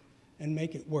neighborhood and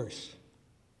make it worse.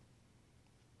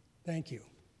 Thank you.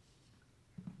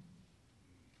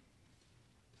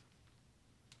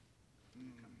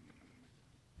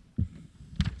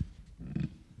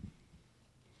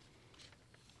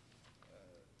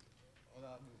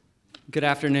 Good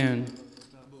afternoon.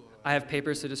 I have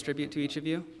papers to distribute to each of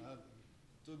you.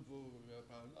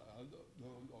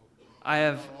 I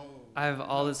have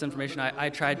all this information. I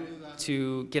tried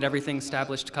to get everything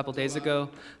established a couple days ago.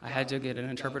 I had to get an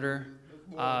interpreter.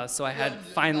 So I had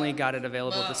finally got it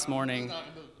available this morning.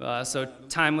 So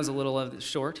time was a little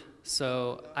short,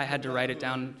 so I had to write it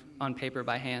down on paper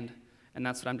by hand, and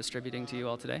that's what I'm distributing to you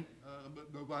all today.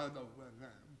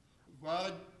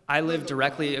 I live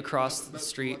directly across the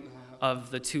street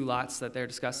of the 2 lots that they're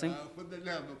discussing.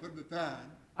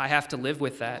 I have to live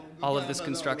with that, all of this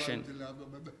construction.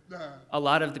 A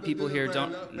lot of the people here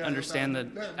don't understand the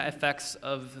effects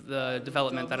of the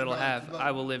development that it'll have.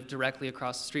 I will live directly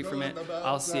across the street from it.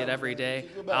 I'll see it every day.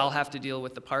 I'll have to deal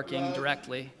with the parking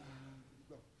directly.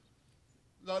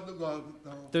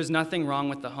 There's nothing wrong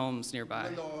with the homes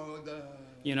nearby.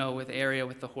 You know, with area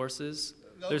with the horses.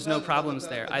 There's no problems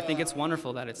there. I think it's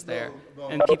wonderful that it's there.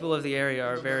 And people of the area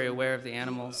are very aware of the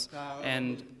animals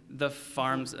and the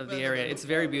farms of the area. It's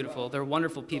very beautiful. They're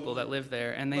wonderful people that live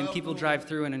there, and then people drive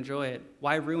through and enjoy it.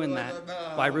 Why ruin that?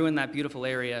 Why ruin that beautiful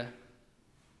area?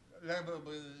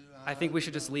 I think we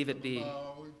should just leave it be.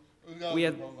 We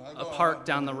have a park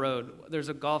down the road. There's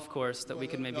a golf course that we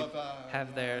could maybe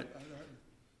have there.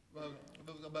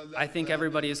 I think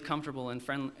everybody is comfortable and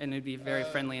friendly, and it'd be a very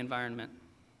friendly environment.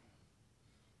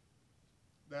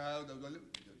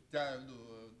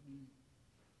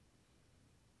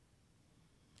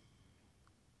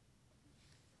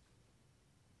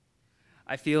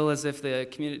 I feel as if the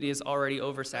community is already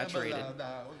oversaturated.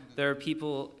 There are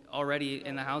people already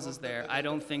in the houses there. I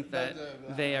don't think that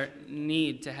they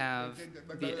need to have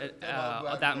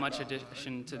that much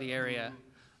addition to the area,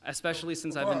 especially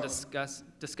since I've been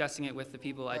discussing it with the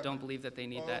people. I don't believe that they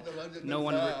need that. No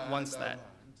one wants that.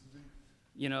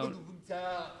 You know,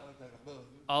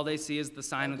 all they see is the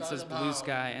sign that says blue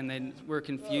sky, and they were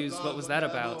confused, what was that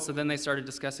about? So then they started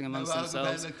discussing amongst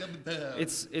themselves.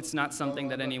 It's not something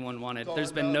that anyone wanted.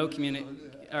 There's been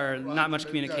not much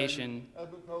communication,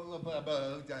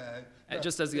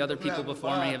 just as the other people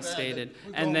before me have stated.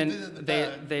 And then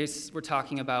they were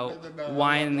talking about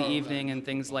wine in the evening and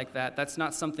things like that. That's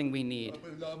not something we need.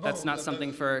 That's not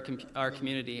something for our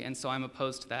community, and so I'm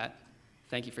opposed to that.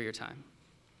 Thank you for your time.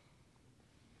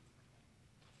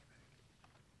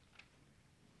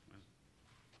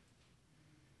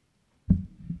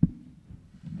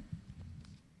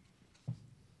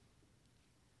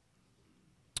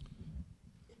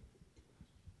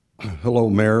 Hello,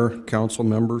 Mayor, council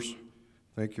members.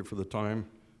 Thank you for the time.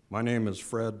 My name is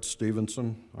Fred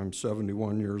Stevenson. I'm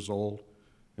 71 years old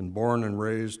and born and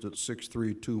raised at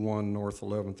 6321 North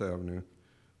 11th Avenue,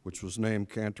 which was named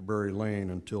Canterbury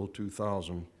Lane until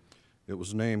 2000. It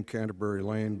was named Canterbury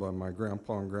Lane by my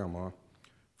grandpa and grandma,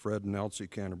 Fred and Elsie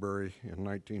Canterbury, in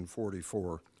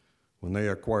 1944, when they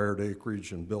acquired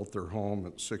acreage and built their home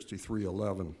at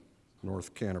 6311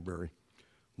 North Canterbury.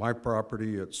 My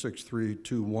property at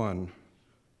 6321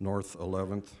 North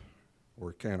 11th,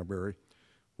 or Canterbury,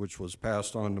 which was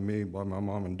passed on to me by my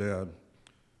mom and dad,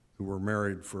 who were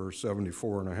married for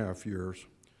 74.5 years,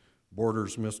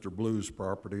 borders Mr. Blue's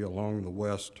property along the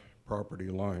west property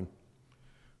line.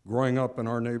 Growing up in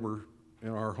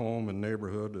our home and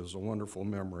neighborhood is a wonderful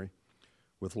memory,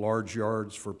 with large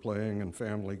yards for playing and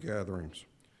family gatherings.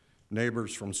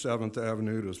 Neighbors from 7th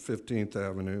Avenue to 15th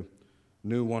Avenue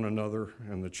knew one another,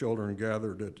 and the children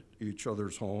gathered at each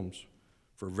other's homes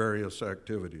for various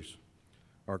activities.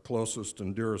 Our closest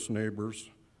and dearest neighbors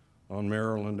on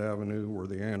Maryland Avenue were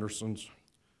the Andersons,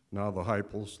 now the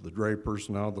Heipels, the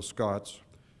Drapers, now the Scotts,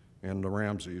 and the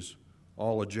Ramseys,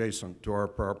 all adjacent to our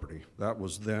property. That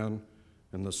was then,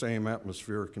 and the same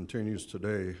atmosphere continues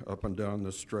today up and down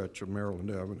this stretch of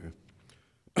Maryland Avenue.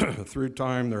 Through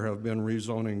time, there have been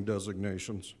rezoning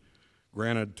designations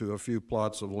granted to a few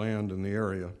plots of land in the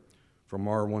area, from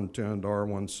R110 to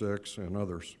R16 and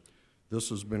others. This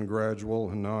has been gradual,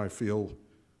 and now I feel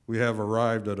we have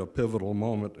arrived at a pivotal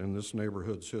moment in this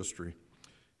neighborhood's history.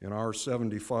 In our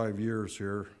 75 years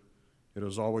here, it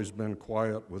has always been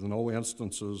quiet, with no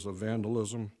instances of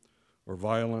vandalism or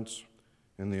violence,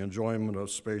 and the enjoyment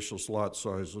of spacious lot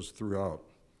sizes throughout.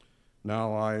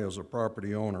 Now I, as a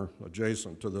property owner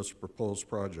adjacent to this proposed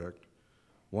project,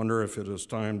 wonder if it is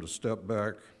time to step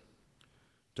back,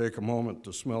 take a moment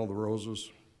to smell the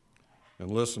roses, and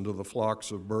listen to the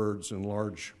flocks of birds in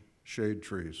large shade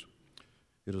trees.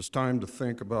 It is time to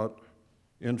think about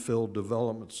infill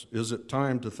developments. Is it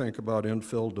time to think about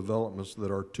infill developments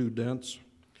that are too dense?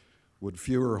 Would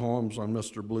fewer homes on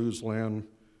Mr. Blue's land,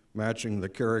 matching the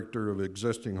character of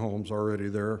existing homes already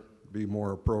there, be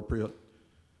more appropriate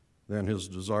than his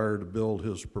desire to build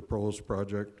his proposed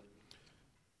project?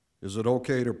 Is it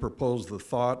okay to propose the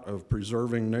thought of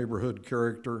preserving neighborhood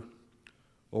character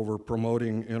over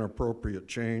promoting inappropriate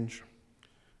change?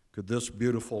 Could this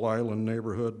beautiful island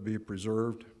neighborhood be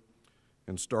preserved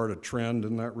and start a trend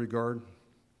in that regard?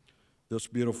 This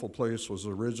beautiful place was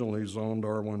originally zoned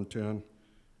R110,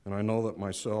 and I know that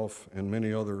myself and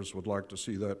many others would like to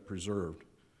see that preserved.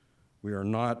 We are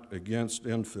not against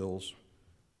infills,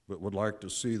 but would like to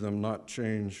see them not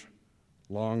change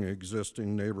long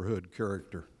existing neighborhood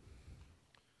character.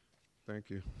 Thank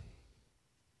you.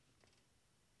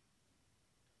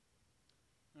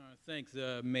 Thank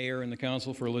the mayor and the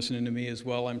council for listening to me as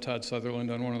well. I'm Todd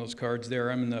Sutherland on one of those cards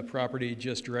there. I'm in the property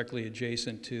just directly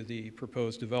adjacent to the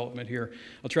proposed development here.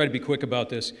 I'll try to be quick about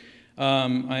this.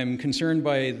 I'm concerned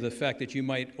by the fact that you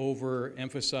might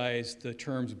overemphasize the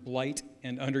terms blight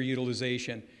and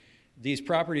underutilization. These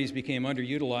properties became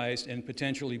underutilized and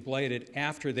potentially blighted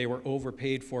after they were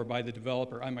overpaid for by the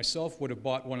developer. I myself would have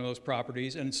bought one of those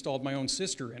properties and installed my own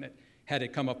sister in it had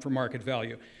it come up for market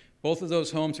value. Both of those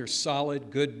homes are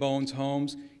solid, good bones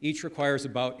homes. Each requires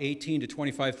about $18,000 to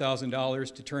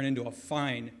 $25,000 to turn into a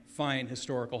fine, fine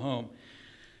historical home.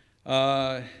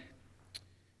 As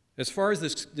far as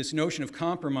this notion of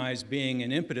compromise being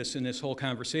an impetus in this whole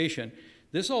conversation,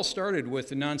 this all started with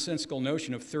the nonsensical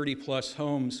notion of 30-plus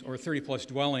homes or 30-plus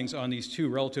dwellings on these two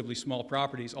relatively small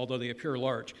properties, although they appear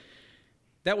large.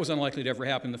 That was unlikely to ever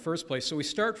happen in the first place. So we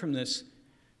start from this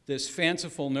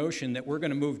fanciful notion that we're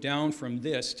going to move down from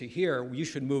this to here. You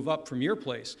should move up from your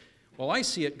place. Well, I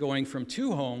see it going from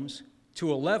 2 homes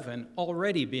to 11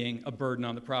 already being a burden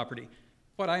on the property.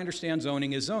 But I understand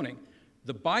zoning is zoning.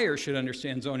 The buyer should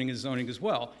understand zoning is zoning as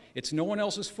well. It's no one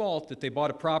else's fault that they bought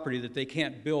a property that they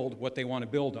can't build what they want to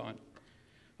build on.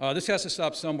 This has to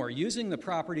stop somewhere. Using the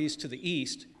properties to the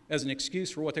east as an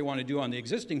excuse for what they want to do on the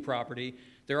existing property,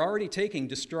 they're already taking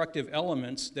destructive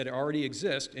elements that already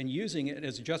exist and using it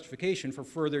as a justification for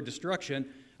further destruction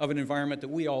of an environment that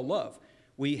we all love.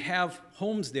 We have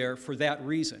homes there for that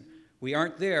reason. We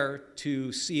aren't there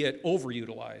to see it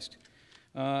overutilized.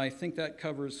 I think that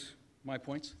covers my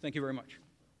points. Thank you very much.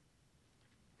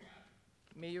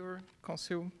 Mayor,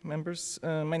 council members,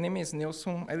 my name is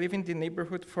Nelson. I live in the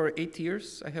neighborhood for 8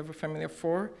 years. I have a family of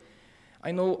 4.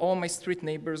 I know all my street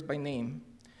neighbors by name.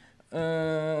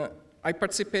 I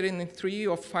participated in 3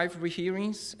 of 5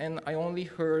 rehearings, and I only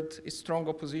heard a strong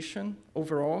opposition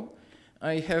overall.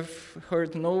 I have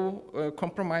heard no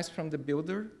compromise from the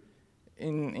builder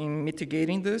in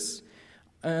mitigating this.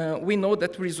 We know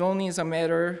that rezoning is a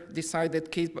matter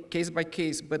decided case by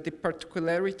case, but the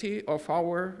particularity of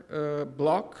our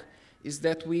block is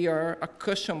that we are a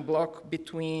cushion block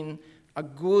between a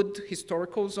good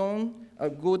historical zone, a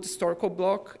good historical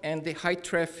block, and the high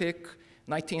traffic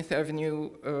 19th Avenue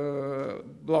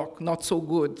block, not so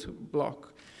good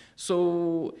block.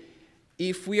 So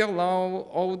if we allow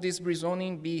all this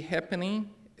rezoning be happening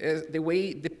at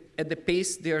the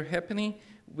pace they're happening,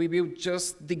 we will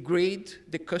just degrade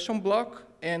the cushion block,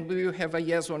 and we will have a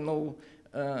yes or no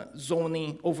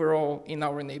zoning overall in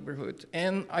our neighborhood.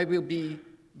 And I will be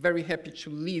very happy to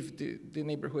leave the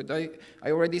neighborhood.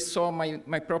 I already saw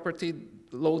my property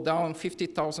low down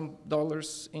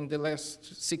 $50,000 in the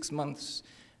last 6 months,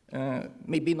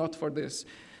 maybe not for this.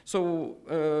 So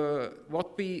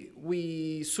what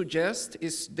we suggest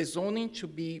is the zoning to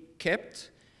be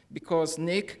kept, because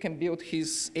Nick can build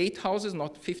his 8 houses,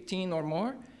 not 15 or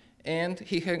more, and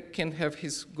he can have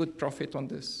his good profit on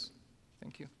this.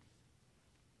 Thank you.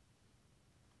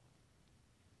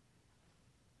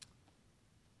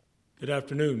 Good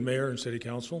afternoon, Mayor and City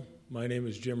Council. My name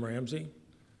is Jim Ramsey.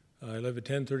 I live at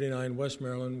 1039 West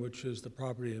Maryland, which is the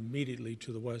property immediately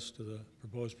to the west of the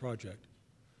proposed project.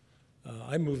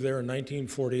 I moved there in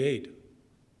 1948,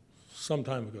 some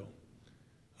time ago.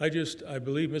 I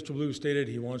believe Mr. Blue stated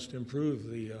he wants to improve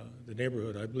the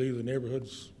neighborhood. I believe the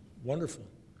neighborhood's wonderful,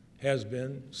 has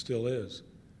been, still is.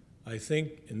 I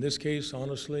think in this case,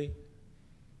 honestly,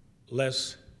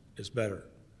 less is better.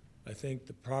 I think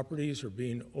the properties are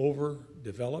being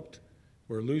overdeveloped.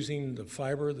 We're losing the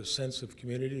fiber, the sense of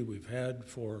community we've had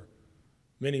for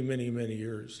many, many, many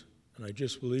years. And I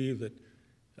just believe that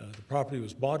the property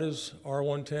was bought as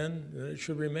R110, and it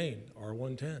should remain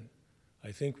R110.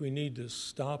 I think we need to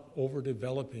stop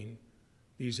overdeveloping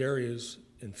these areas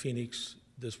in Phoenix.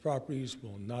 These properties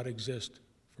will not exist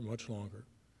for much longer.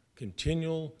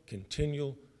 Continual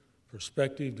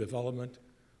prospective development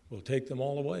will take them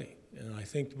all away. And I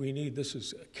think we need, this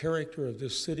is a character of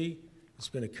this city. It's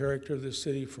been a character of this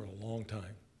city for a long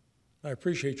time. I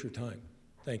appreciate your time.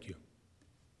 Thank you.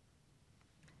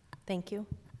 Thank you.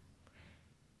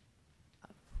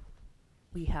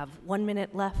 We have 1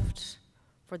 minute left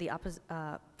for the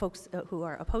folks who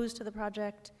are opposed to the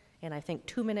project, and I think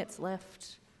 2 minutes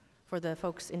left for the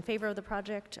folks in favor of the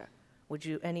project. Would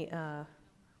you, are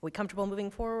we comfortable moving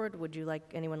forward? Would you like,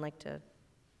 anyone like to?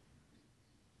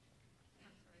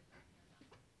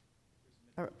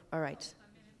 All right.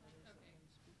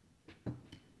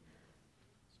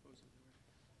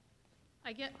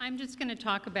 I'm just going to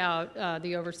talk about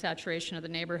the oversaturation of the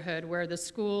neighborhood, where the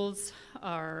schools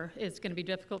it's going to be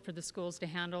difficult for the schools to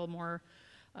handle more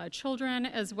children,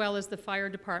 as well as the fire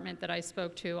department that I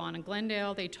spoke to on in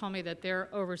Glendale. They told me that they're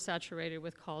oversaturated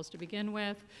with calls to begin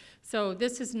with. So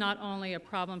this is not only a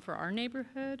problem for our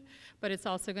neighborhood, but it's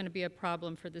also going to be a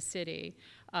problem for the city.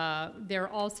 There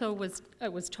also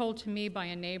was told to me by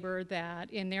a neighbor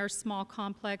that in their small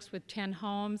complex with 10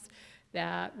 homes,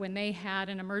 that when they had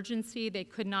an emergency, they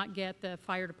could not get the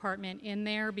fire department in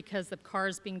there because of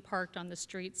cars being parked on the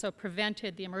street, so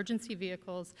prevented the emergency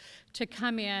vehicles to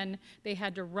come in. They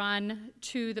had to run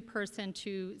to the person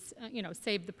to,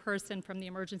 save the person from the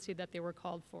emergency that they were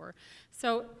called for.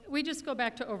 So we just go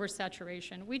back to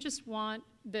oversaturation. We just want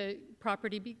the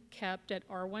property be kept at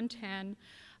R110.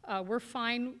 We're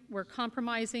fine. We're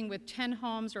compromising with 10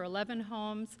 homes or 11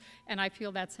 homes, and I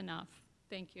feel that's enough.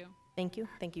 Thank you. Thank you.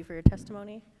 Thank you for your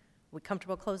testimony. Are we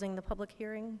comfortable closing the public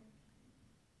hearing?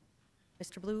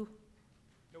 Mr. Blue?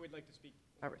 No, we'd like to speak.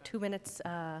 All right, 2 minutes.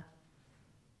 And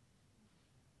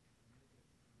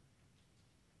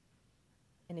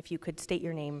if you could state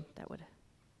your name, that would.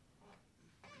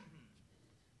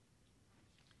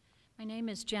 My name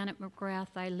is Janet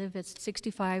McGrath. I live at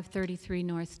 6533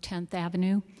 North 10th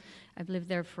Avenue. I've lived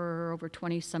there for over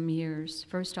 20-some years.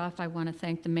 First off, I want to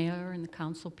thank the mayor and the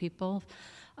council people,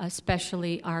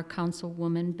 especially our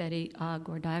councilwoman, Betty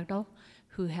Gordado,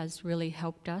 who has really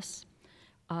helped us.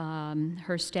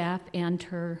 Her staff and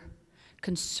her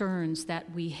concerns that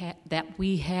we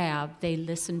have, they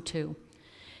listen to.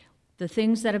 The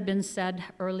things that have been said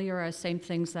earlier are the same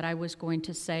things that I was going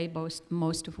to say,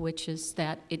 most of which is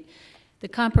that the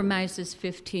compromise is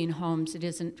 15 homes. It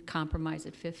isn't compromise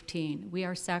at 15. We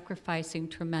are sacrificing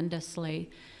tremendously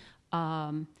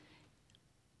our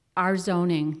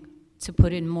zoning to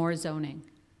put in more zoning.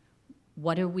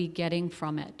 What are we getting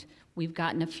from it? We've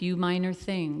gotten a few minor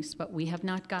things, but we have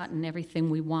not gotten everything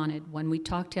we wanted. When we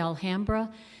talked to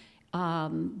Alhambra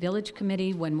Village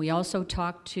Committee, when we also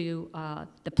talked to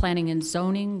the Planning and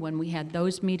Zoning, when we had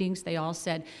those meetings, they all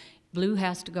said, Blue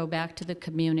has to go back to the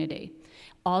community.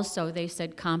 Also, they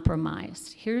said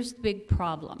compromise. Here's the big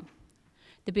problem.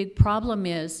 The big problem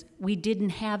is we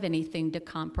didn't have anything to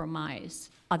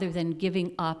compromise other than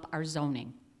giving up our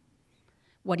zoning.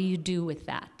 What do you do with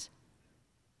that?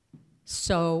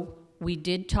 So we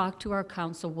did talk to our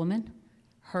councilwoman,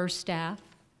 her staff.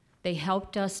 They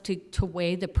helped us to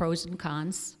weigh the pros and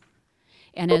cons.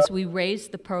 And as we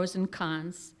raised the pros and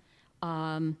cons,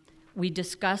 we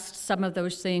discussed some of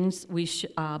those things.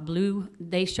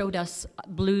 They showed us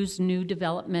Blue's new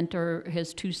development, or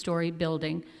his 2-story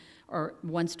building, or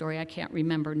 1-story, I can't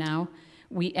remember now.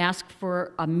 We asked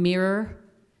for a mirror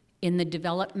in the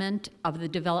development of the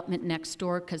development next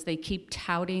door, because they keep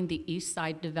touting the East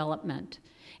Side development.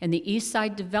 And the East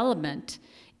Side development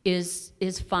is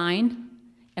fine,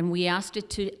 and we asked it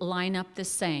to line up the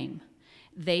same.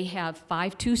 They have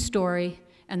 5 2-story,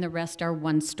 and the rest are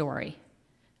 1-story,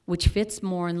 which fits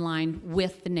more in line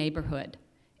with the neighborhood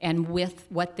and with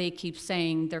what they keep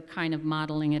saying they're kind of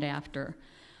modeling it after.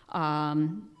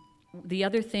 The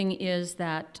other thing is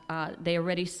that they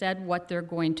already said what they're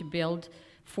going to build: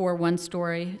 4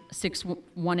 1-story, 6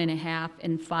 1.5,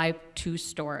 and 5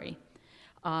 2-story.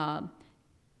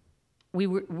 We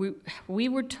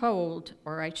were told,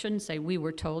 or I shouldn't say we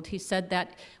were told, he said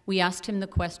that we asked him the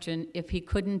question, if he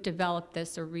couldn't develop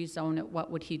this or rezone it, what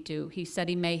would he do? He said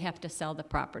he may have to sell the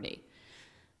property.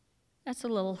 That's a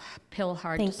little pill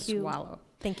hard to swallow.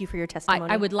 Thank you for your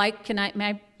testimony.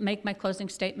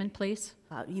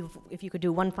 If you could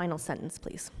do one final sentence,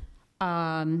 please.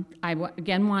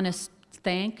 Again want to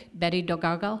thank Betty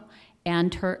Dogago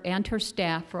and her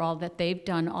staff for all that they've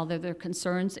done, all of their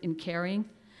concerns in caring.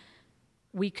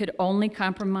 We could only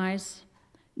compromise,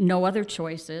 no other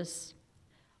choices.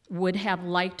 Would have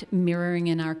liked mirroring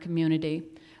in our community.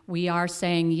 We are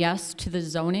saying yes to the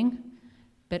zoning,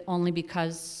 but only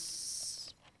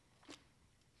because.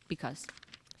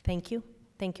 Thank you.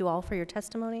 Thank you all for your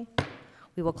testimony.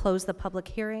 We will close the public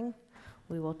hearing.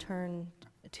 We will turn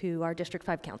to our District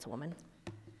 5 Councilwoman.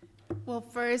 Well,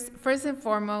 first and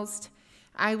foremost,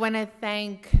 I want to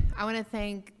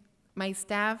thank my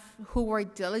staff who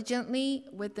worked diligently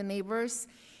with the neighbors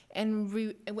and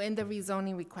in the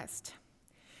rezoning request.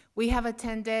 We have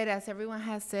attended, as everyone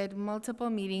has said, multiple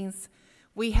meetings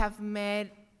We have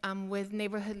met with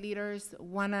neighborhood leaders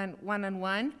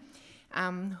one-on-one.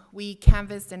 We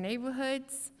canvassed the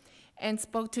neighborhoods and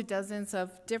spoke to dozens of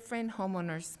different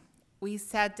homeowners. We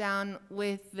sat down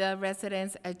with the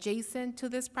residents adjacent to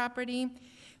this property.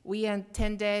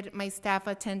 My staff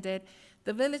attended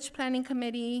the Village Planning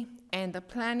Committee and the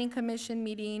Planning Commission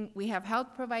meeting. We have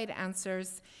helped provide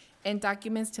answers and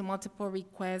documents to multiple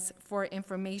requests for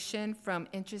information from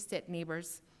interested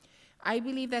neighbors. I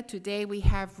believe that today we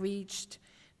have reached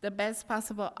the best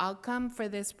possible outcome for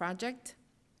this project,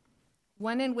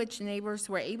 one in which neighbors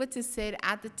were able to sit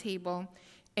at the table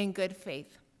in good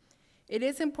faith. It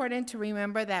is important to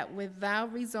remember that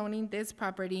without rezoning this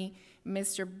property,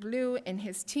 Mr. Blue and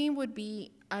his team would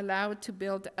be allowed to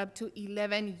build up to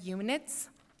 11 units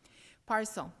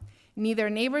parcel. Neither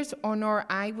neighbors nor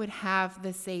I would have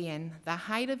the say in the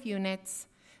height of units,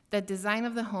 the design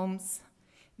of the homes,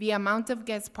 the amount of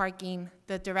guest parking,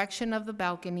 the direction of the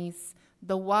balconies,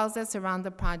 the walls that surround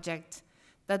the project,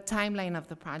 the timeline of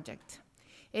the project.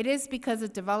 It is because the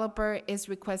developer is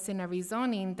requesting a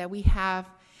rezoning that we have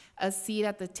a seat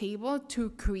at the table to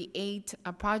create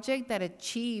a project that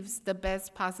achieves the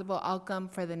best possible outcome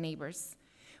for the neighbors.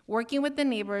 Working with the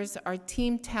neighbors, our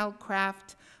team helped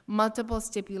craft multiple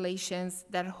stipulations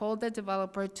that hold the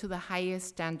developer to the highest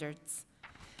standards.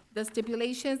 The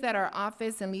stipulations that our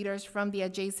office and leaders from the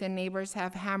adjacent neighbors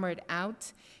have hammered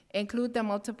out include the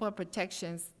multiple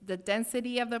protections. The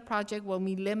density of the project will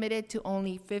be limited to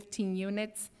only 15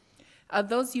 units. Of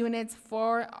those units,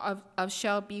 4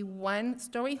 shall be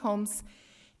one-story homes,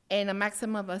 and a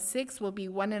maximum of 6 will be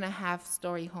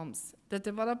 1.5-story homes. The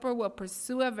developer will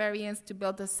pursue a variance to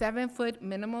build a 7-foot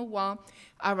minimal wall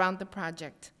around the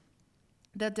project.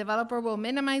 The developer will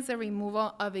minimize the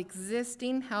removal of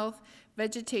existing health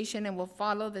vegetation and will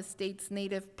follow the state's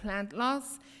native plant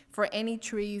laws for any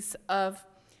trees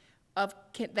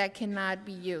that cannot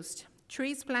be used.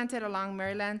 Trees planted along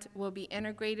Maryland will be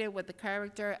integrated with the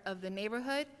character of the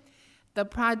neighborhood. The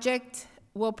project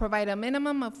will provide a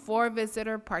minimum of 4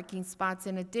 visitor parking spots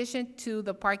in addition to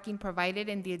the parking provided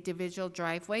in the individual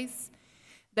driveways.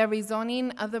 The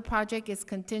rezoning of the project is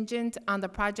contingent on the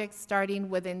project starting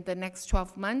within the next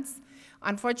 12 months.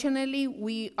 Unfortunately,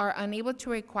 we are unable to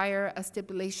require a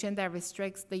stipulation that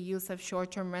restricts the use of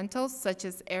short-term rentals such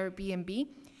as Airbnb.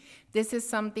 This is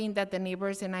something that the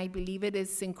neighbors and I believe it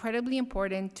is incredibly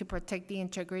important to protect the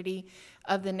integrity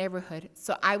of the neighborhood.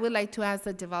 So I would like to ask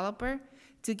the developer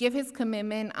to give his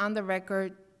commitment on the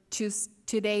record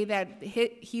today that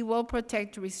he will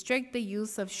restrict the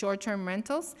use of short-term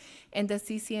rentals and the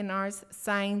CCNRs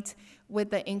signed with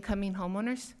the incoming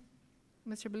homeowners.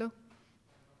 Mr. Blue?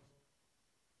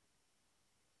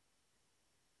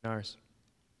 Ours.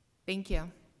 Thank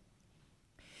you.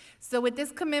 So with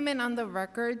this commitment on the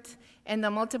record and the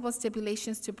multiple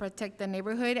stipulations to protect the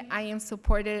neighborhood, I am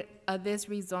supportive of this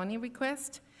rezoning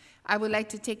request. I would like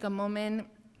to take a moment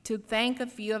to thank a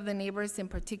few of the neighbors, in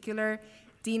particular.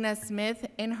 Dina Smith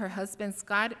and her husband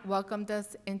Scott welcomed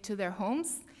us into their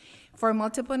homes for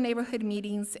multiple neighborhood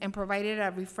meetings and provided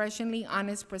a refreshingly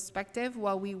honest perspective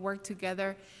while we worked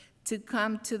together to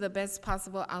come to the best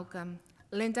possible outcome.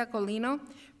 Linda Colino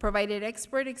provided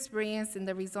expert experience in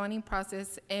the rezoning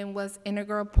process and was an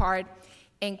integral part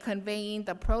in conveying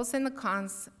the pros and the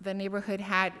cons the neighborhood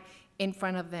had in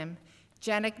front of them.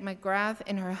 Janet McGrath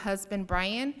and her husband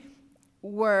Brian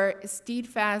were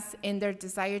steadfast in their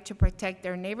desire to protect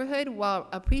their neighborhood while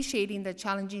appreciating the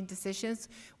challenging decisions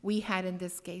we had in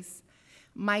this case.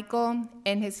 Michael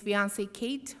and his fiancée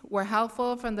Kate were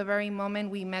helpful from the very moment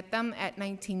we met them at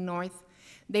 19 North.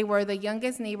 They were the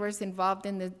youngest neighbors involved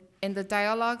in the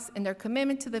dialogues, and their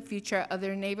commitment to the future of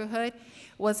their neighborhood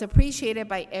was appreciated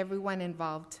by everyone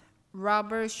involved.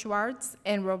 Robert Schwartz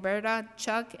and Roberta,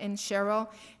 Chuck and Cheryl,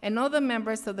 and all the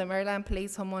members of the Maryland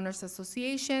Place Homeowners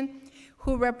Association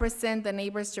who represent the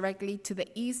neighbors directly to the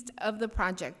east of the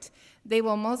project. They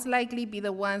will most likely be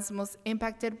the ones most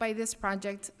impacted by this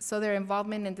project, so their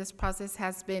involvement in this process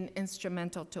has been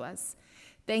instrumental to us.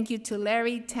 Thank you to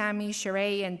Larry, Tammy,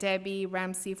 Sheree, and Debbie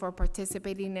Ramsey for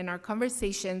participating in our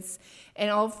conversations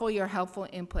and all for your helpful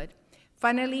input.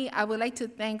 Finally, I would like to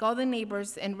thank all the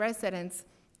neighbors and residents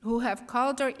who have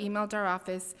called or emailed our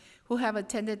office, who have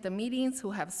attended the meetings, who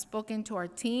have spoken to our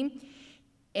team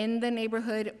in the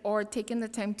neighborhood, or taken the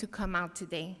time to come out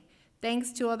today.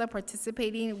 Thanks to all the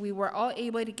participating, we were all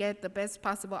able to get the best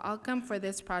possible outcome for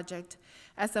this project.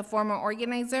 As a former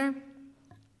organizer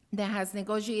that has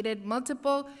negotiated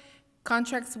multiple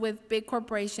contracts with big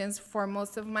corporations for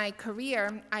most of my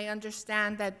career, I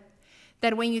understand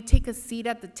that when you take a seat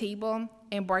at the table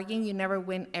and bargain, you never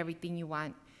win everything you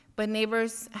want. But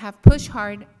neighbors have pushed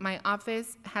hard, my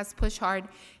office has pushed hard,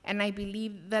 and I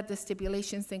believe that the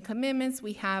stipulations and commitments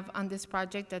we have on this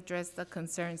project address the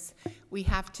concerns we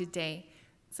have today.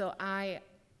 So I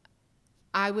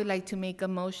would like to make a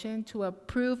motion to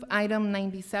approve item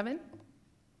 97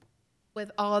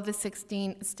 with all the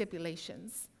 16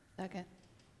 stipulations. Second.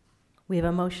 We have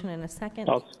a motion and a second.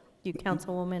 I'll- Thank you,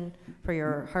 Councilwoman, for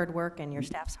your hard work and your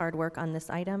staff's hard work on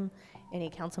this item. Any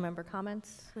council member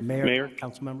comments? Mayor,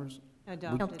 council members? We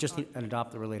Adopted. just need an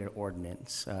adopt the related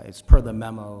ordinance. It's per the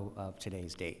memo of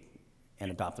today's date, and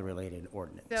adopt the related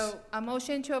ordinance. So a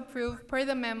motion to approve per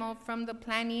the memo from the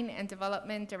Planning and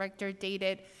Development Director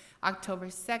dated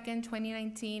October 2nd,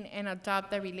 2019, and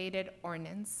adopt the related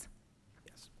ordinance.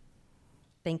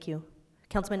 Thank you.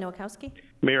 Councilman Nowakowski?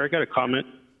 Mayor, I got a comment.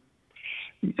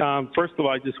 First of all,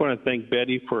 I just want to thank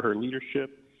Betty for her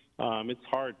leadership. It's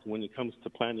hard when it comes to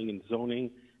planning and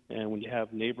zoning, and when you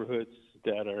have neighborhoods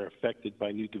that are affected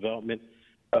by new development.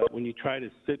 When you try to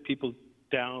sit people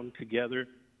down together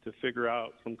to figure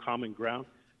out some common ground,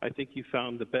 I think you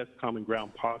found the best common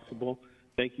ground possible.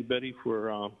 Thank you, Betty,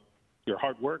 for your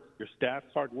hard work, your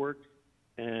staff's hard work,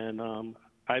 and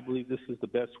I believe this is the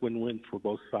best win-win for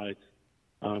both sides.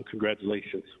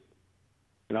 Congratulations.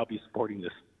 And I'll be supporting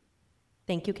this.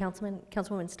 Thank you, Councilman.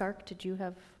 Councilwoman Stark, did you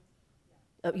have,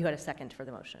 oh, you had a second for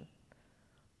the motion.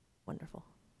 Wonderful.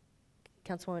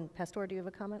 Councilwoman Pastor, do you have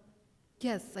a comment?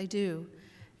 Yes, I do.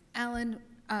 Alan,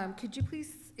 could you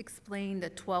please explain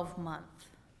the 12-month?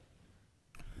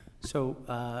 So,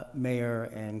 Mayor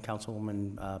and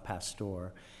Councilwoman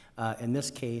Pastor, in this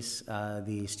case,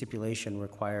 the stipulation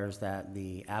requires that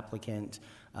the applicant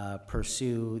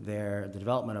pursue the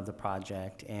development of the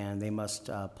project, and they must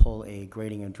pull a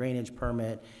grading and drainage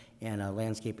permit and a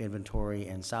landscape inventory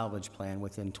and salvage plan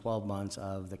within 12 months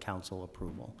of the council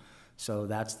approval. So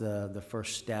that's the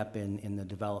first step in the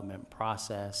development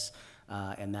process,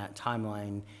 and that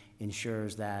timeline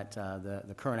ensures that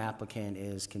the current applicant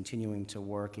is continuing to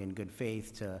work in good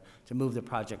faith to move the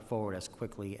project forward as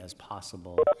quickly as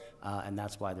possible, and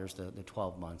that's why there's the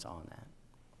 12 months on that.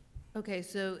 Okay,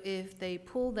 so if they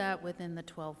pull that within the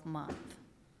 12th month,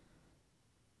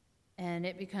 and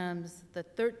it becomes the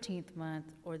 13th month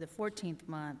or the 14th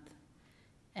month,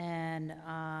 and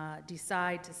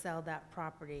decide to sell that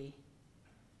property,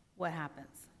 what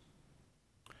happens?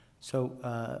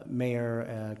 So,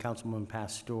 Mayor, Councilwoman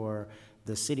Pastor,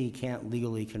 the city can't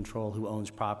legally control who owns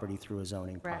property through a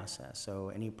zoning process. So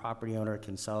any property owner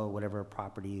can sell whatever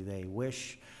property they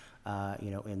wish.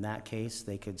 In that case,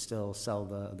 they could still sell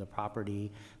the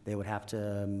property. They would have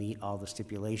to meet all the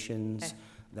stipulations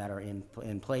that are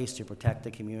in place to protect the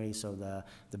community. So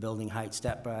the building height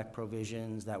step back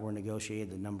provisions that were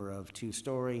negotiated, the number of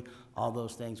 2-story, all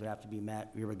those things would have to be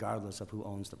met regardless of who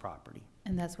owns the property.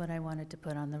 And that's what I wanted to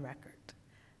put on the record,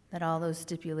 that all those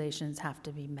stipulations have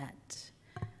to be met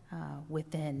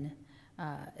within,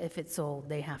 if it's sold,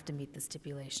 they have to meet the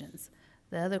stipulations.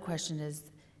 The other question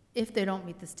is, if they don't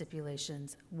meet the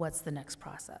stipulations, what's the next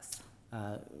process?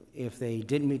 If they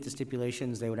didn't meet the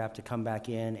stipulations, they would have to come back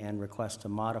in and request to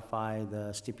modify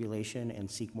the stipulation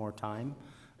and seek more time.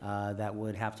 That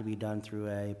would have to be done through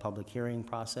a public hearing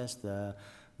process, the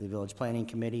Village Planning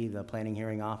Committee, the Planning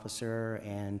Hearing Officer,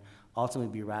 and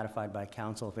ultimately be ratified by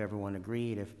council if everyone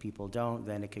agreed. If people don't,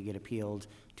 then it could get appealed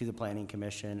to the Planning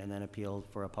Commission and then appealed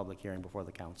for a public hearing before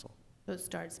the council. So it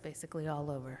starts basically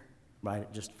all over.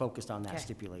 Right, just focused on that Okay.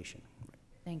 stipulation.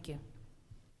 Thank you.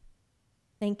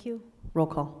 Thank you. Roll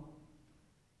call.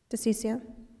 DeCiccio?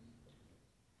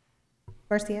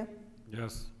 Garcia?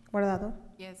 Yes. Guardado?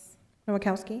 Yes.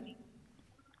 Nowakowski?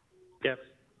 Yes.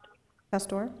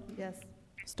 Pastor? Yes.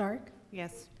 Stark?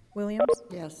 Yes. Williams?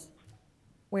 Yes.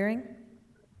 Waring?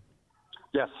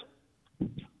 Yes.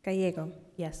 Gallego?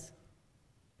 Yes.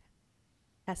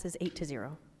 Passes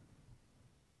 8-0.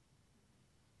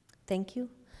 Thank you.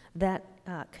 That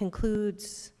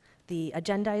concludes the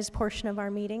agendized portion of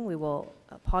our meeting. We will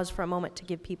pause for a moment to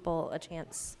give people a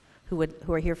chance who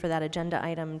are here for that agenda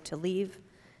item to leave.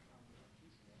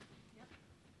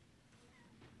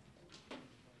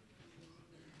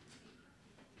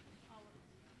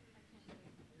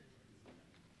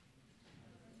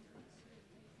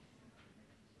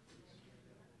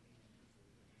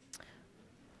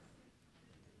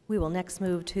 We will next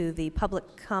move to the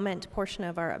public comment portion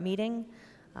of our meeting.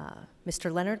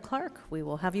 Mr. Leonard Clark, we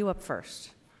will have you up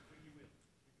first.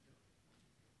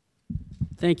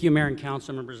 Thank you, Mayor and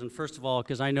council members. And first of all,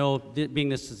 because I know, being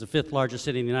this is the 5th largest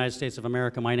city in the United States of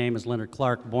America, my name is Leonard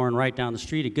Clark, born right down the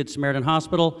street at Good Samaritan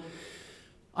Hospital.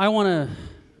 I want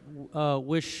to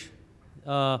wish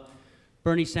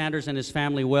Bernie Sanders and his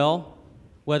family well,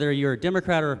 whether you're a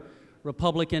Democrat or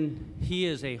Republican. He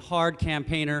is a hard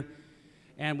campaigner,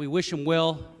 and we wish him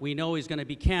well. We know he's going to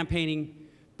be campaigning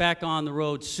back on the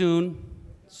road soon,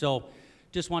 so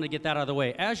just want to get that out of the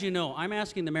way. As you know, I'm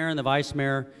asking the mayor and the vice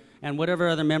mayor and whatever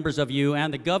other members of you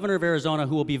and the governor of Arizona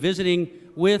who will be visiting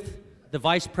with the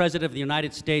vice president of the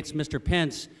United States, Mr.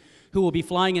 Pence, who will be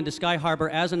flying into Sky Harbor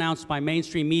as announced by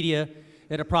mainstream media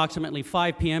at approximately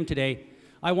 5 p.m. today.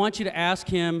 I want you to ask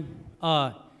him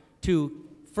to,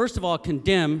 first of all,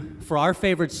 condemn for our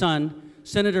favorite son,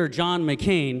 Senator John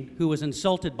McCain, who was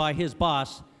insulted by his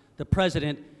boss, the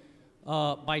president,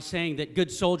 by saying that good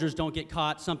soldiers don't get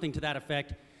caught, something to that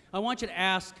effect. I want you to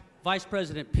ask Vice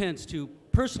President Pence to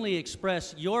personally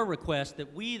express your request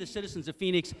that we, the citizens of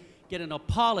Phoenix, get an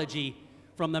apology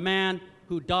from the man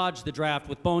who dodged the draft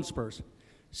with bone spurs.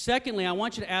 Secondly, I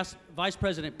want you to ask Vice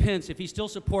President Pence if he still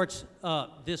supports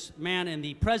this man in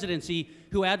the presidency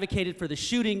who advocated for the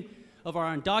shooting of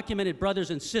our undocumented brothers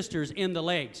and sisters in the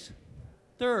legs.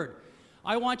 Third,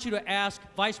 I want you to ask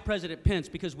Vice President Pence,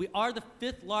 because we are the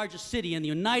 5th largest city in the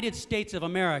United States of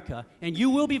America, and you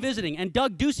will be visiting, and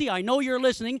Doug Ducey, I know you're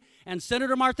listening, and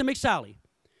Senator Martha McSally.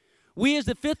 We, as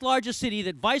the 5th largest city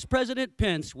that Vice President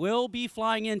Pence will be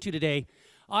flying into today,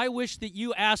 I wish that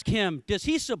you ask him, does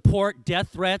he support death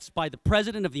threats by the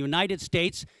President of the United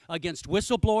States against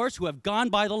whistleblowers who have gone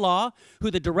by the law,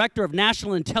 who the Director of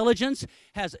National Intelligence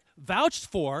has vouched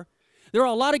for? There are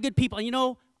a lot of good people. And you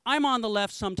know, I'm on the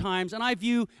left sometimes, and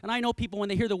I know people, when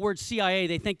they hear the word CIA,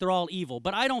 they think they're all evil,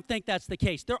 but I don't think that's the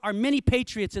case. There are many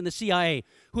patriots in the CIA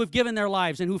who have given their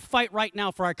lives and who fight right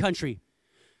now for our country.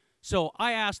 So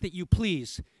I ask that you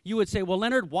please, you would say, well,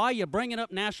 Leonard, why are you bringing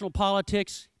up national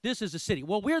politics? This is a city.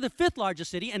 Well, we're the 5th largest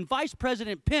city, and Vice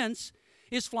President Pence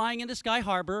is flying into Sky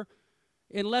Harbor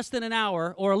in less than an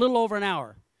hour, or a little over an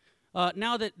hour.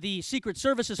 Now that the Secret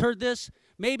Service has heard this,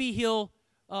 maybe he'll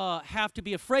have to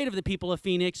be afraid of the people of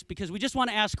Phoenix, because we just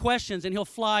want to ask questions, and he'll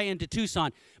fly into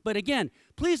Tucson. But again,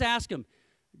 please ask him.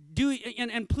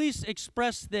 And please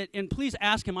express that, and please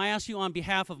ask him. I ask you on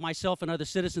behalf of myself and other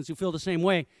citizens who feel the same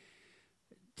way.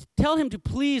 Tell him to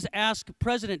please ask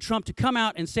President Trump to come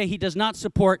out and say he does not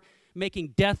support making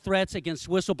death threats against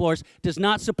whistleblowers, does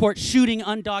not support shooting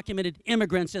undocumented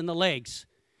immigrants in the legs.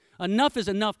 Enough is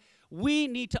enough. We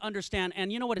need to understand,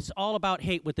 and you know what, it's all about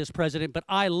hate with this president, but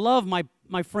I love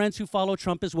my friends who follow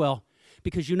Trump as well,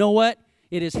 because you know what?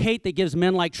 It is hate that gives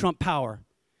men like Trump power.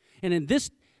 And in this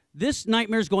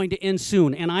nightmare is going to end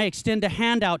soon, and I extend a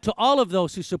handout to all of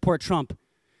those who support Trump.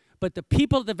 But the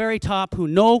people at the very top who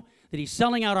know that he's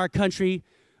selling out our country,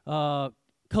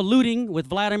 colluding with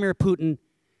Vladimir Putin,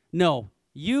 no.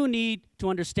 You need to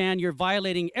understand you're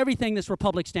violating everything this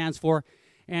republic stands for.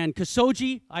 And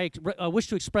Khashoggi, I wish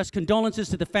to express condolences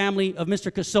to the family of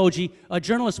Mr. Khashoggi, a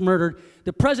journalist murdered.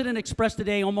 The president expressed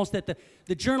today almost that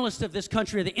the journalists of this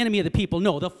country are the enemy of the people.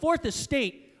 No, the 4th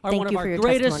estate are one of our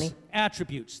greatest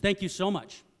attributes. Thank you so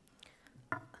much.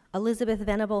 Elizabeth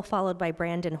Venable, followed by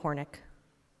Brandon Hornick.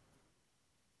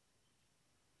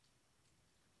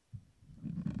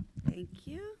 Thank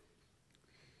you.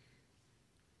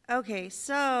 Okay,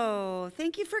 so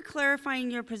thank you for clarifying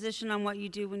your position on what you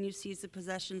do when you seize the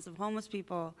possessions of homeless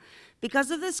people. Because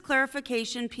of this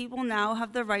clarification, people now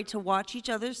have the right to watch each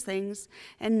other's things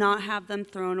and not have them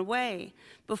thrown away.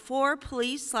 Before,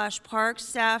 police/park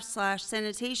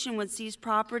staff/sanitation would seize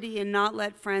property and not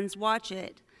let friends watch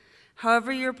it.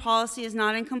 However, your policy is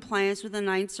not in compliance with the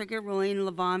 9th Circuit ruling in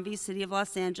Levon v. City of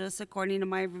Los Angeles, according to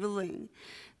my ruling.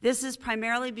 This is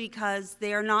primarily because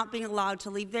they are not being allowed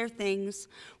to leave their things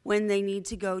when they need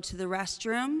to go to the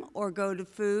restroom or go to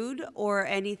food or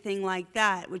anything like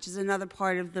that, which is another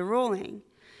part of the ruling.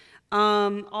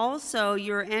 Also,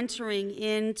 you're entering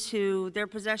into their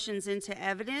possessions into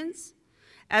evidence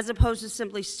as opposed to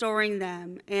simply storing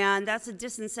them. And that's a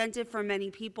disincentive for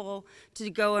many people to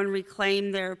go and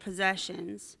reclaim their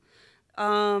possessions.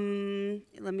 Let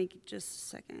me just a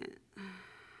second.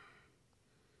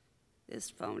 This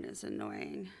phone is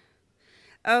annoying.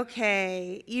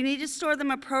 Okay, you need to store them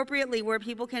appropriately where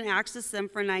people can access them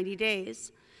for 90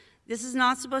 days. This is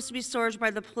not supposed to be storage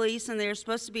by the police, and they're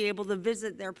supposed to be able to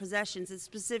visit their possessions. It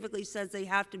specifically says they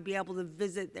have to be able to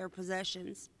visit their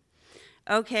possessions.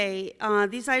 Okay,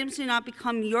 these items do not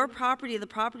become your property, the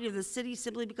property of the city,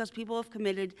 simply because people have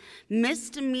committed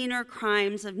misdemeanor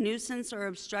crimes of nuisance or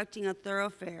obstructing a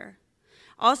thoroughfare.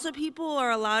 Also, people are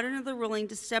allowed under the ruling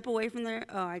to step away from their,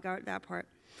 oh, I got that part.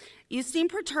 You seem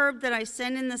perturbed that I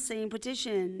send in the same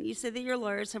petition. You say that your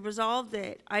lawyers have resolved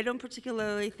it. I don't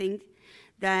particularly think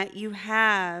that you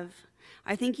have.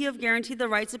 I think you have guaranteed the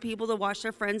rights of people to watch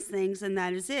their friends' things, and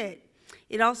that is it.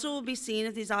 It also will be seen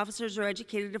if these officers are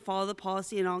educated to follow the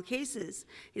policy in all cases.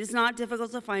 It is not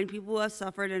difficult to find people who have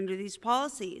suffered under these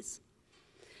policies.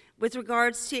 With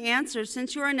regards to answers,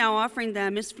 since you are now offering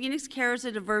them, is Phoenix Cares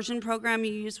a diversion program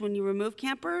you use when you remove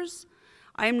campers?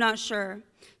 I am not sure.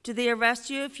 Do they arrest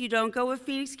you if you don't go with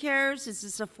Phoenix Cares? Is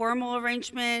this a formal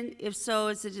arrangement? If so,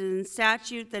 is it in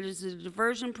statute that is a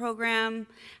diversion program?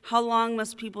 How long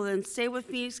must people then stay with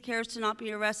Phoenix Cares to not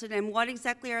be arrested? And what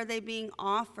exactly are they being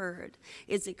offered?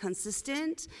 Is it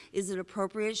consistent? Is it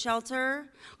appropriate shelter?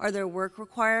 Are there work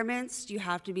requirements? Do you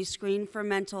have to be screened for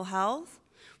mental health?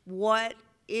 What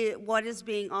is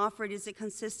being offered? Is it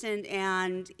consistent,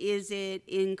 and is it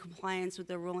in compliance with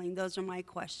the ruling? Those are my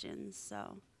questions.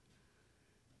 So,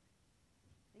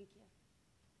 thank you.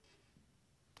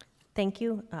 Thank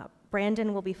you.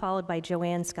 Brandon will be followed by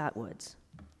Joanne Scott Woods.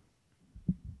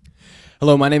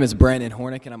 Hello, my name is Brandon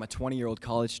Hornick, and I'm a 20-year-old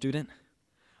college student.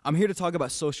 I'm here to talk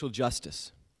about social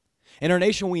justice. In our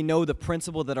nation, we know the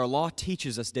principle that our law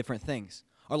teaches us different things.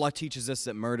 Our law teaches us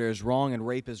that murder is wrong and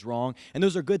rape is wrong, and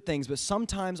those are good things, but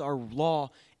sometimes our law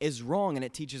is wrong and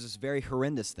it teaches us very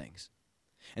horrendous things.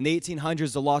 In the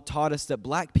 1800s, the law taught us that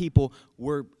black people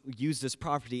were used as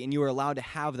property and you were allowed to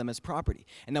have them as property,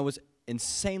 and that was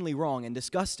insanely wrong and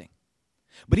disgusting.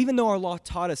 But even though our law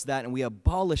taught us that and we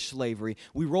abolished slavery,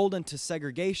 we rolled into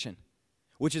segregation,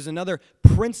 which is another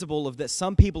principle of that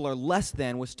some people are less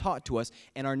than was taught to us,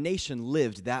 and our nation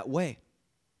lived that way.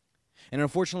 And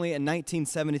unfortunately, in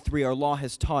 1973, our law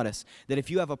has taught us that if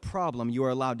you have a problem, you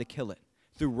are allowed to kill it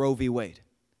through Roe v. Wade.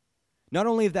 Not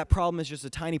only if that problem is just a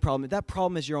tiny problem, if that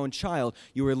problem is your own child,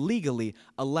 you are legally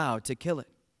allowed to kill it.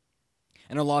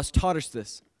 And our law has taught us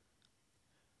this.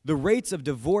 The rates of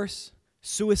divorce,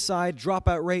 suicide,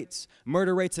 dropout rates,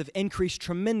 murder rates have increased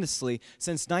tremendously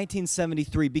since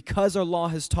 1973 because our law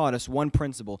has taught us one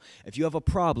principle. If you have a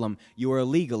problem, you are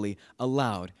legally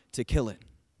allowed to kill it.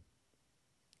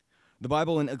 The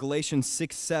Bible in Galatians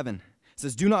 6:7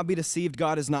 says, "Do not be deceived,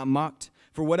 God is not mocked.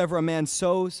 For whatever a man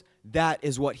sows, that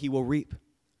is what he will reap."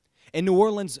 In New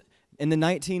Orleans, in the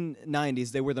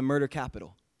 1990s, they were the murder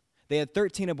capital. They had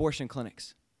 13 abortion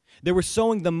clinics. They were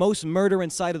sowing the most murder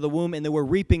inside of the womb, and they were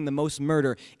reaping the most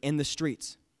murder in the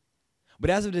streets. But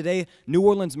as of today, New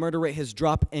Orleans' murder rate has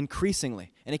dropped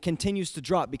increasingly, and it continues to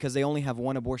drop because they only have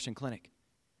one abortion clinic.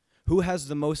 Who has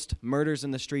the most murders in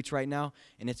the streets right now?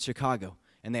 And it's Chicago.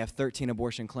 And they have 13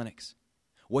 abortion clinics.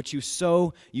 What you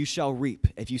sow, you shall reap.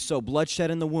 If you sow bloodshed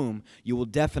in the womb, you will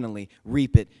definitely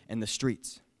reap it in the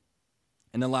streets.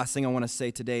 And the last thing I want to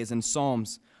say today is in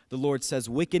Psalms, the Lord says,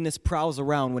 "Wickedness prowls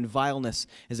around when vileness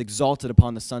is exalted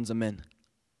upon the sons of men."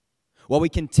 While we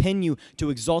continue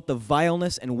to exalt the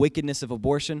vileness and wickedness of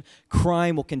abortion,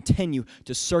 crime will continue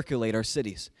to circulate our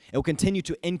cities. It will continue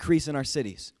to increase in our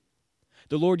cities.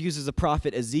 The Lord uses the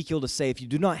prophet Ezekiel to say, if you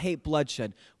do not hate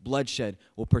bloodshed, bloodshed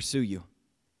will pursue you.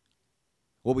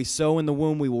 What we sow in the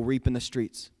womb, we will reap in the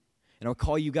streets. And I'll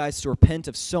call you guys to repent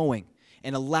of sowing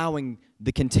and allowing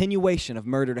the continuation of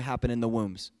murder to happen in the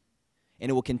wombs. And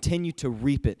it will continue to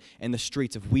reap it in the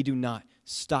streets if we do not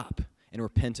stop and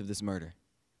repent of this murder.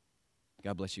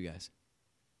 God bless you guys.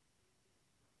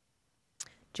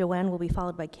 Joanne will be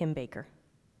followed by Kim Baker.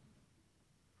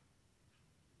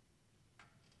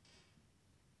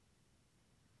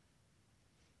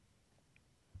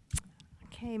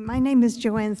 Okay, my name is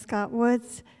Joanne Scott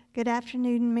Woods. Good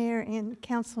afternoon, Mayor and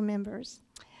council members.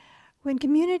 When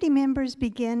community members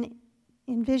begin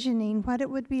envisioning what it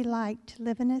would be like to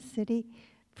live in a city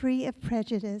free of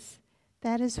prejudice,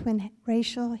 that is when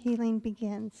racial healing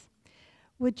begins.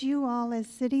 Would you all as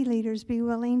city leaders be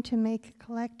willing to make a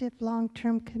collective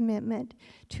long-term commitment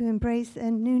to embrace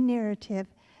a new narrative,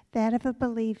 that of a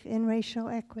belief in racial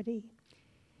equity?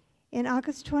 In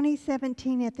August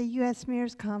 2017 at the U.S.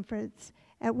 Mayor's Conference,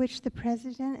 at which the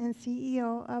President and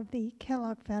CEO of the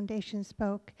Kellogg Foundation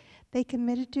spoke, they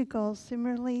committed to goals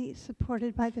similarly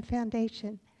supported by the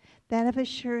Foundation, that of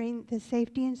assuring the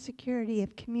safety and security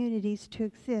of communities to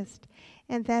exist,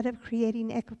 and that of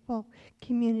creating equitable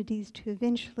communities to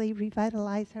eventually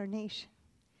revitalize our nation.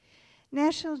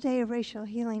 National Day of Racial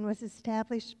Healing was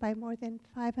established by more than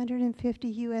 550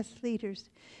 U.S. leaders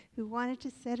who wanted to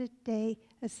set a day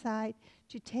aside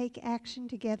to take action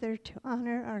together to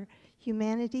honor our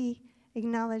humanity,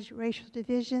 acknowledge racial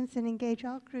divisions, and engage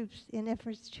all groups in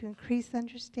efforts to increase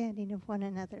understanding of one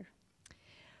another.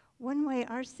 One way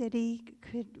our city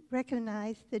could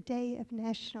recognize the Day of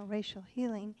National Racial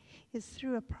Healing is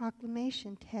through a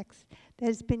proclamation text that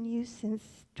has been used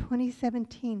since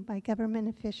 2017 by government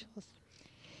officials.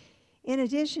 In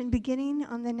addition, beginning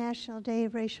on the National Day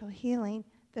of Racial Healing,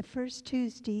 the first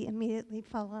Tuesday immediately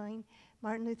following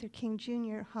Martin Luther King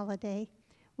Jr. holiday,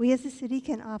 we as a city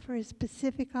can offer a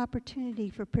specific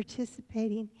opportunity for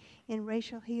participating in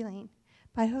racial healing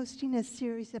by hosting a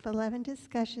series of 11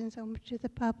 discussions open to the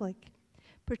public.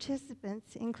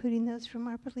 Participants, including those from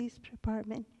our police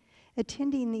department,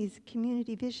 attending these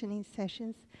community visioning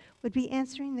sessions would be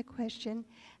answering the question,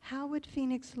 how would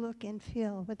Phoenix look and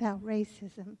feel without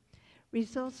racism?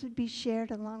 Results would be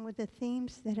shared along with the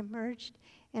themes that emerged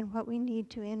and what we need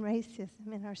to end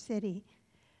racism in our city.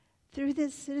 Through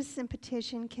this citizen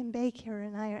petition, Kim Baker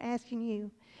and I are asking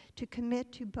you to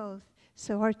commit to both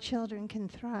so our children can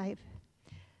thrive.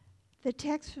 The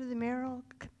text for the mayoral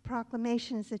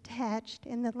proclamation is attached,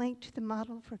 and the link to the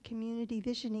model for community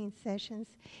visioning sessions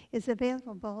is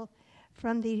available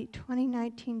from the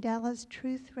 2019 Dallas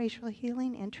Truth, Racial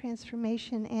Healing, and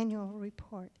Transformation Annual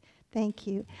Report. Thank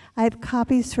you. I have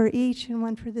copies for each and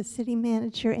one for the city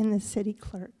manager and the city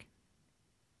clerk.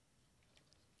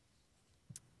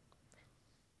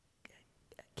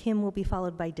 Kim will be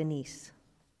followed by Denise.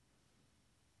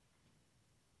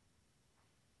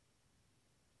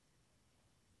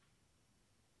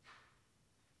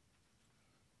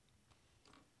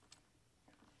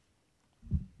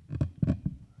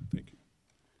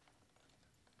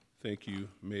 Thank you,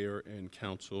 Mayor and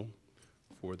Council,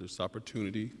 for this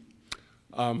opportunity.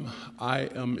 I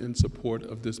am in support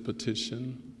of this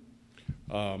petition.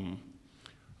 I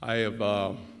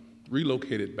have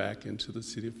relocated back into the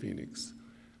city of Phoenix.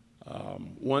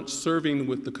 Once serving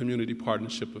with the Community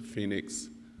Partnership of Phoenix,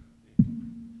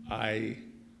 I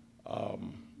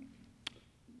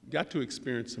got to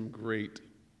experience some great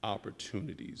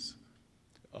opportunities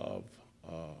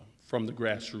from the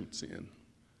grassroots in,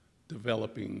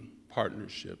 developing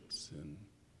partnerships and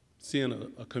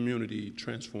seeing a community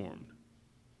transformed.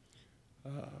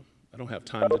 I don't have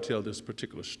time to tell this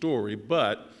particular story,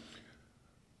 but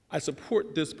I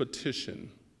support this petition,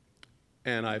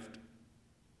 and I've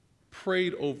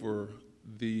prayed over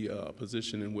the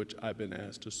position in which I've been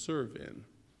asked to serve in,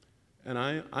 and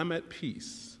I'm at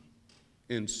peace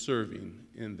in serving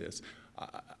in this.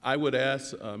 I would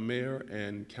ask Mayor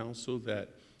and Council that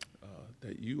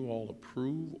you all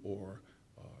approve or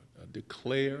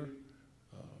declare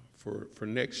for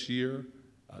next year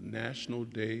a National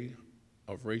Day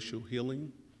of Racial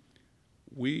Healing.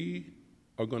 We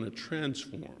are going to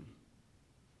transform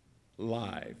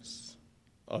lives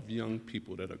of young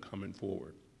people that are coming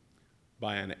forward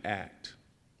by an act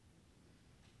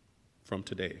from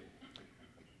today.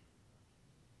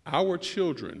 Our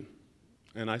children,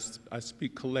 and I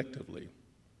speak collectively,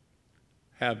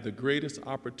 have the greatest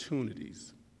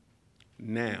opportunities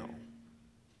now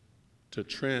to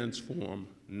transform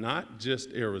not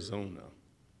just Arizona,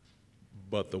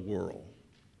 but the world.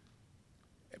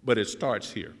 But it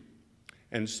starts here.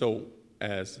 And so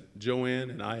as Joanne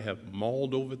and I have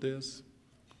mulled over this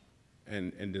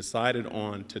and decided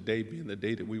on today being the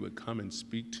day that we would come and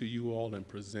speak to you all and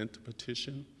present the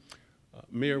petition,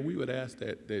 Mayor, we would ask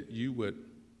that you would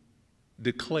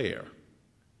declare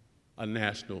a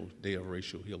National Day of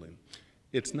Racial Healing.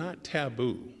 It's not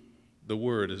taboo. The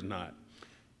word is not.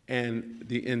 And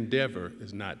the endeavor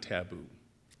is not taboo.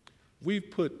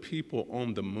 We've put people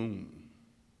on the moon.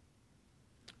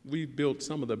 We've built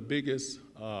some of the biggest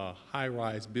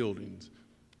high-rise buildings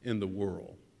in the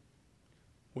world.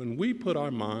 When we put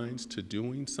our minds to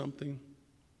doing something,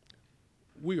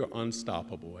 we are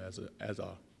unstoppable as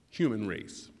a human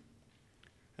race.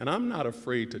 And I'm not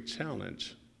afraid to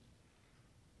challenge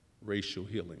racial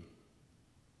healing.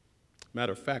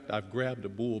 Matter of fact, I've grabbed a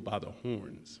bull by the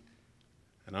horns,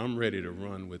 and I'm ready to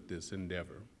run with this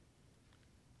endeavor.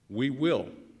 We will.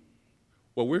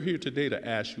 What we're here today to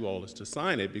ask you all is to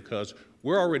sign it because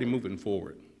we're already moving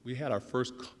forward. We had our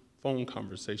first phone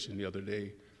conversation the other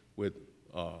day with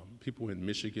people in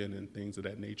Michigan and things of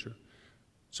that nature.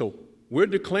 So we're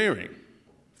declaring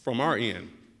from our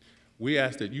end, we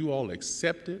ask that you all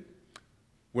accept it.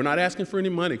 We're not asking for any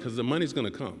money because the money's going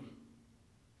to come,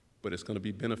 but it's going to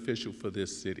be beneficial for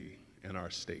this city and our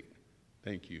state.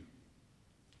 Thank you.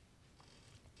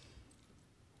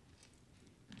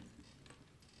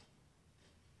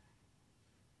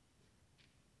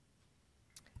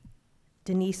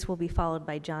 Denise will be followed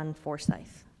by John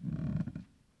Forsyth.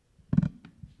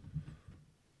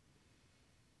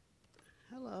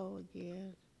 Hello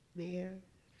again, Mayor,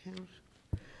 Council.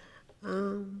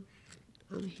 I'm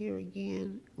here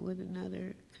again with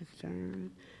another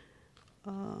concern.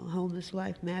 Homeless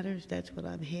Life Matters, that's what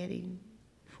I'm heading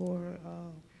for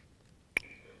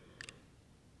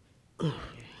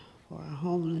our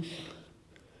homeless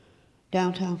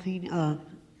downtown Phoenix,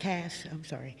 CAS, I'm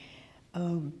sorry.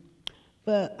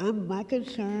 But my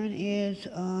concern is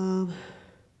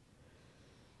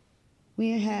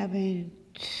we're having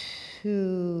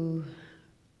to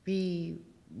be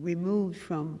removed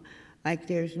from, like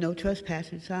there's no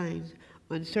trespassing signs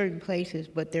on certain places,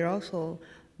 but there are also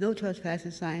no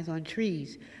trespassing signs on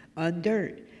trees, on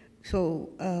dirt. So,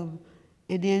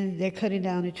 and then they're cutting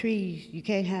down the trees. You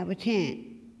can't have a tent.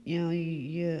 You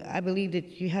know, I believe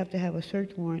that you have to have a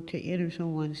search warrant to enter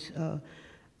someone's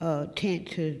tent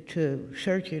to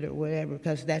search it or whatever,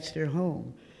 because that's their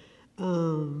home.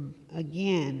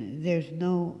 Again, there's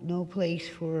no place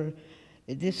for,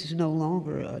 this is no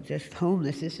longer just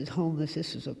homeless. This is homeless.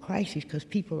 This is a crisis because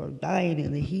people are dying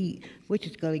in the heat, which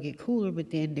is going to get cooler,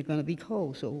 but then they're going to be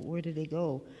cold. So where do they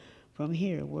go from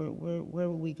here? Where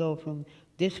will we go from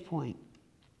this point?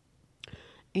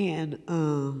 And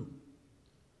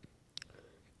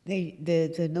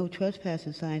the no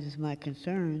trespassing signs is my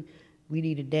concern. We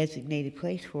need a designated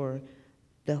place for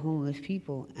the homeless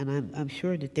people, and I'm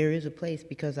sure that there is a place,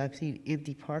 because I've seen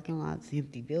empty parking lots,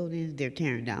 empty buildings. They're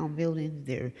tearing down buildings.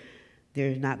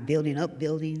 They're not building up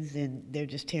buildings, and they're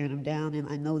just tearing them down. And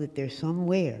I know that there's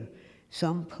somewhere,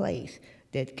 some place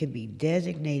that can be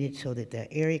designated so that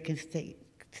the area can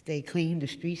stay clean, the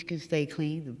streets can stay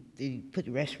clean. They put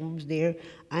restrooms there.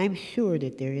 I'm sure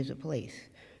that there is a place,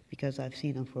 because I've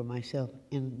seen them for myself,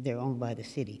 and they're owned by the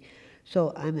city.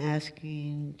 So I'm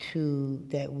asking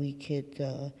that we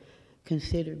could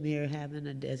consider, Mayor, having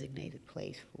a designated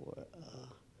place for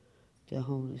the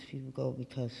homeless people go,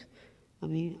 because, I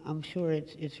mean, I'm sure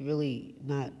it's really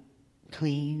not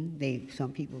clean.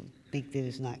 Some people think that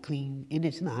it's not clean, and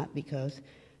it's not, because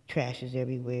trash is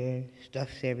everywhere,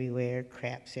 stuff's everywhere,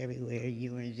 crap's everywhere,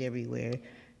 urine's everywhere,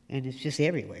 and it's just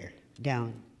everywhere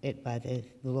down by the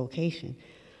location.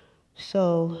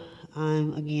 So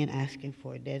I'm again asking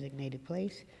for a designated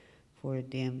place for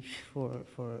them,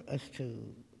 for us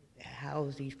to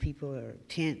house these people, or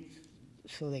tents,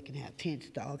 so they can have tents.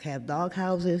 Have dog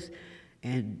houses,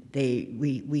 and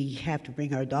we have to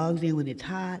bring our dogs in when it's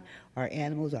hot. Our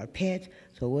animals, our pets.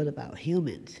 So what about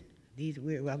humans?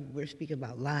 We're speaking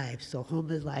about lives. So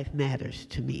homeless life matters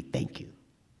to me. Thank you.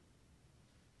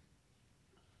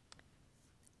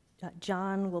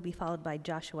 John will be followed by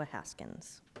Joshua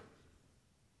Haskins.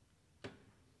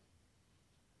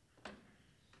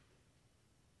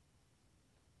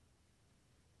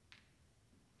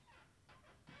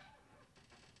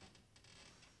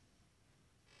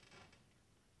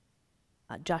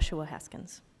 Joshua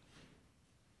Haskins.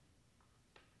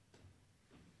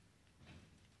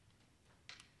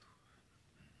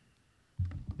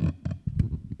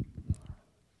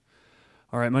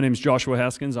 All right, my name is Joshua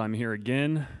Haskins. I'm here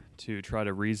again to try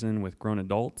to reason with grown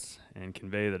adults and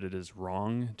convey that it is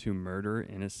wrong to murder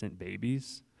innocent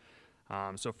babies.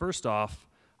 So first off,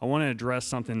 I want to address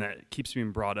something that keeps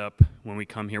being brought up when we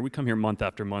come here. We come here month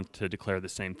after month to declare the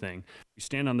same thing. We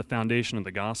stand on the foundation of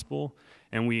the gospel,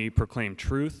 and we proclaim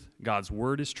truth. God's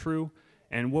word is true.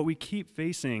 And what we keep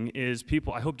facing is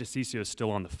people, I hope DeCiccio is still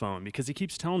on the phone, because he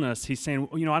keeps telling us, he's saying,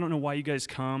 you know, I don't know why you guys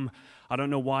come. I don't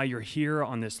know why you're here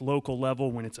on this local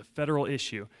level when it's a federal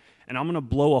issue. And I'm going to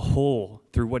blow a hole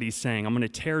through what he's saying. I'm going to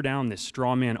tear down this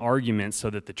straw man argument so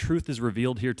that the truth is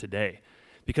revealed here today.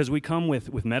 Because we come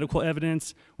with medical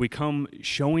evidence, we come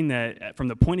showing that from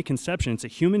the point of conception, it's a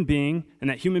human being,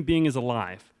 and that human being is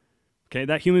alive. Okay,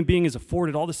 that human being is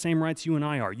afforded all the same rights you and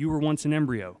I are. You were once an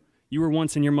embryo. You were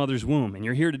once in your mother's womb, and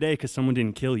you're here today because someone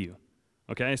didn't kill you.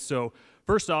 Okay, so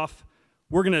first off,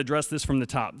 we're going to address this from the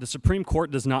top. The Supreme Court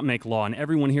does not make law, and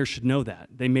everyone here should know that.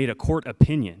 They made a court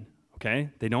opinion, okay?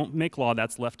 They don't make law.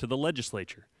 That's left to the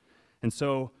legislature. And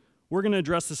so we're going to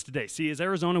address this today. See, as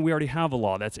Arizona, we already have a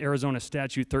law. That's Arizona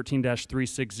Statute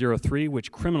 13-3603,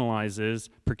 which criminalizes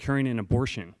procuring an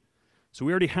abortion. So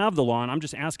we already have the law, and I'm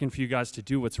just asking for you guys to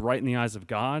do what's right in the eyes of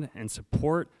God and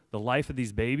support the life of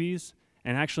these babies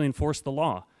and actually enforce the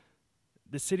law.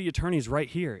 The city attorney is right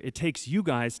here. It takes you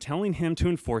guys telling him to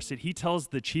enforce it. He tells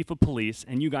the chief of police,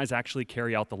 and you guys actually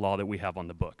carry out the law that we have on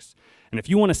the books. And if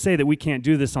you want to say that we can't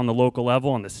do this on the local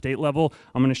level, on the state level,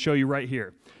 I'm going to show you right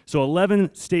here. So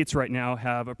 11 states right now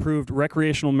have approved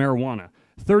recreational marijuana.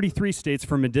 33 states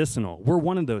for medicinal. We're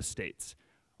one of those states.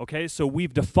 Okay, so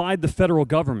we've defied the federal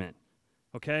government.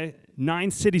 Okay,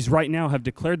 9 cities right now have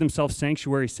declared themselves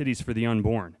sanctuary cities for the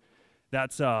unborn.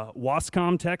 That's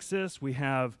Wascom, Texas. We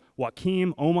have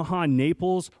Joaquin, Omaha,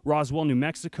 Naples, Roswell, New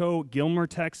Mexico, Gilmer,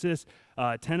 Texas,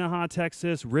 Tenaha,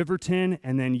 Texas, Riverton,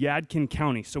 and then Yadkin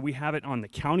County. So we have it on the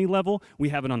county level, we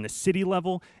have it on the city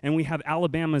level, and we have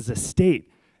Alabama as a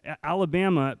state.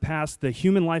 Alabama passed the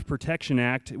Human Life Protection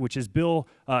Act, which is Bill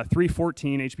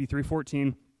 314, HB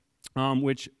 314,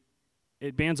 which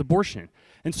It bans abortion.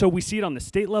 And so we see it on the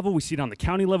state level, we see it on the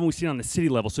county level, we see it on the city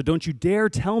level. So don't you dare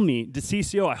tell me,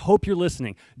 DeCiccio, I hope you're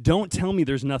listening, don't tell me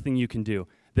there's nothing you can do.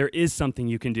 There is something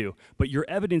you can do. But you're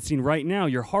evidencing right now,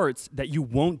 your hearts, that you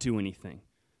won't do anything.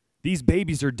 These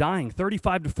babies are dying.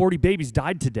 35 to 40 babies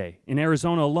died today in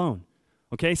Arizona alone.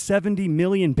 Okay, 70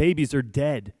 million babies are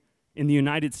dead in the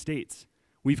United States.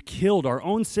 We've killed our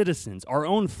own citizens, our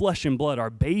own flesh and blood, our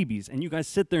babies, and you guys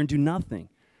sit there and do nothing.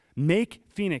 Make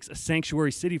Phoenix a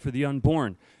sanctuary city for the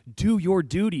unborn. Do your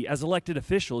duty as elected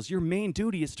officials. Your main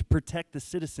duty is to protect the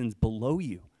citizens below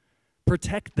you.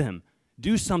 Protect them.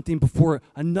 Do something before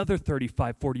another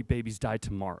 35, 40 babies die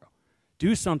tomorrow.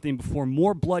 Do something before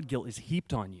more blood guilt is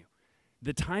heaped on you.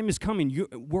 The time is coming.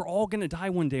 We're all going to die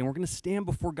one day, and we're going to stand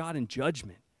before God in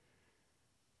judgment.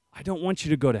 I don't want you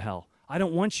to go to hell. I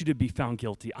don't want you to be found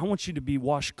guilty. I want you to be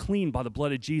washed clean by the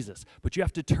blood of Jesus. But you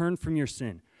have to turn from your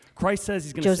sin. Christ says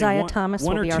he's going to say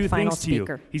one or two things to you.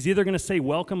 He's either going to say,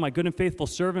 welcome, my good and faithful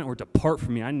servant, or depart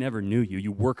from me. I never knew you,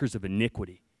 you workers of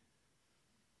iniquity.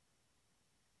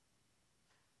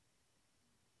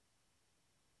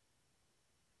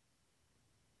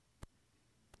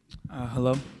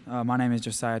 Hello, my name is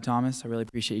Josiah Thomas. I really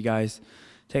appreciate you guys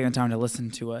taking the time to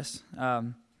listen to us.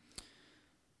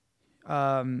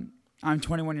 I'm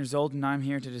 21 years old, and I'm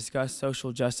here to discuss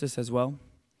social justice as well.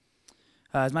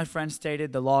 As my friend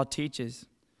stated, the law teaches,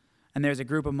 and there's a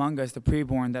group among us, the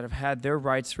preborn, that have had their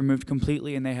rights removed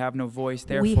completely, and they have no voice.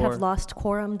 Therefore, we have lost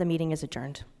quorum. The meeting is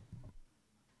adjourned.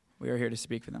 We are here to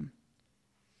speak for them.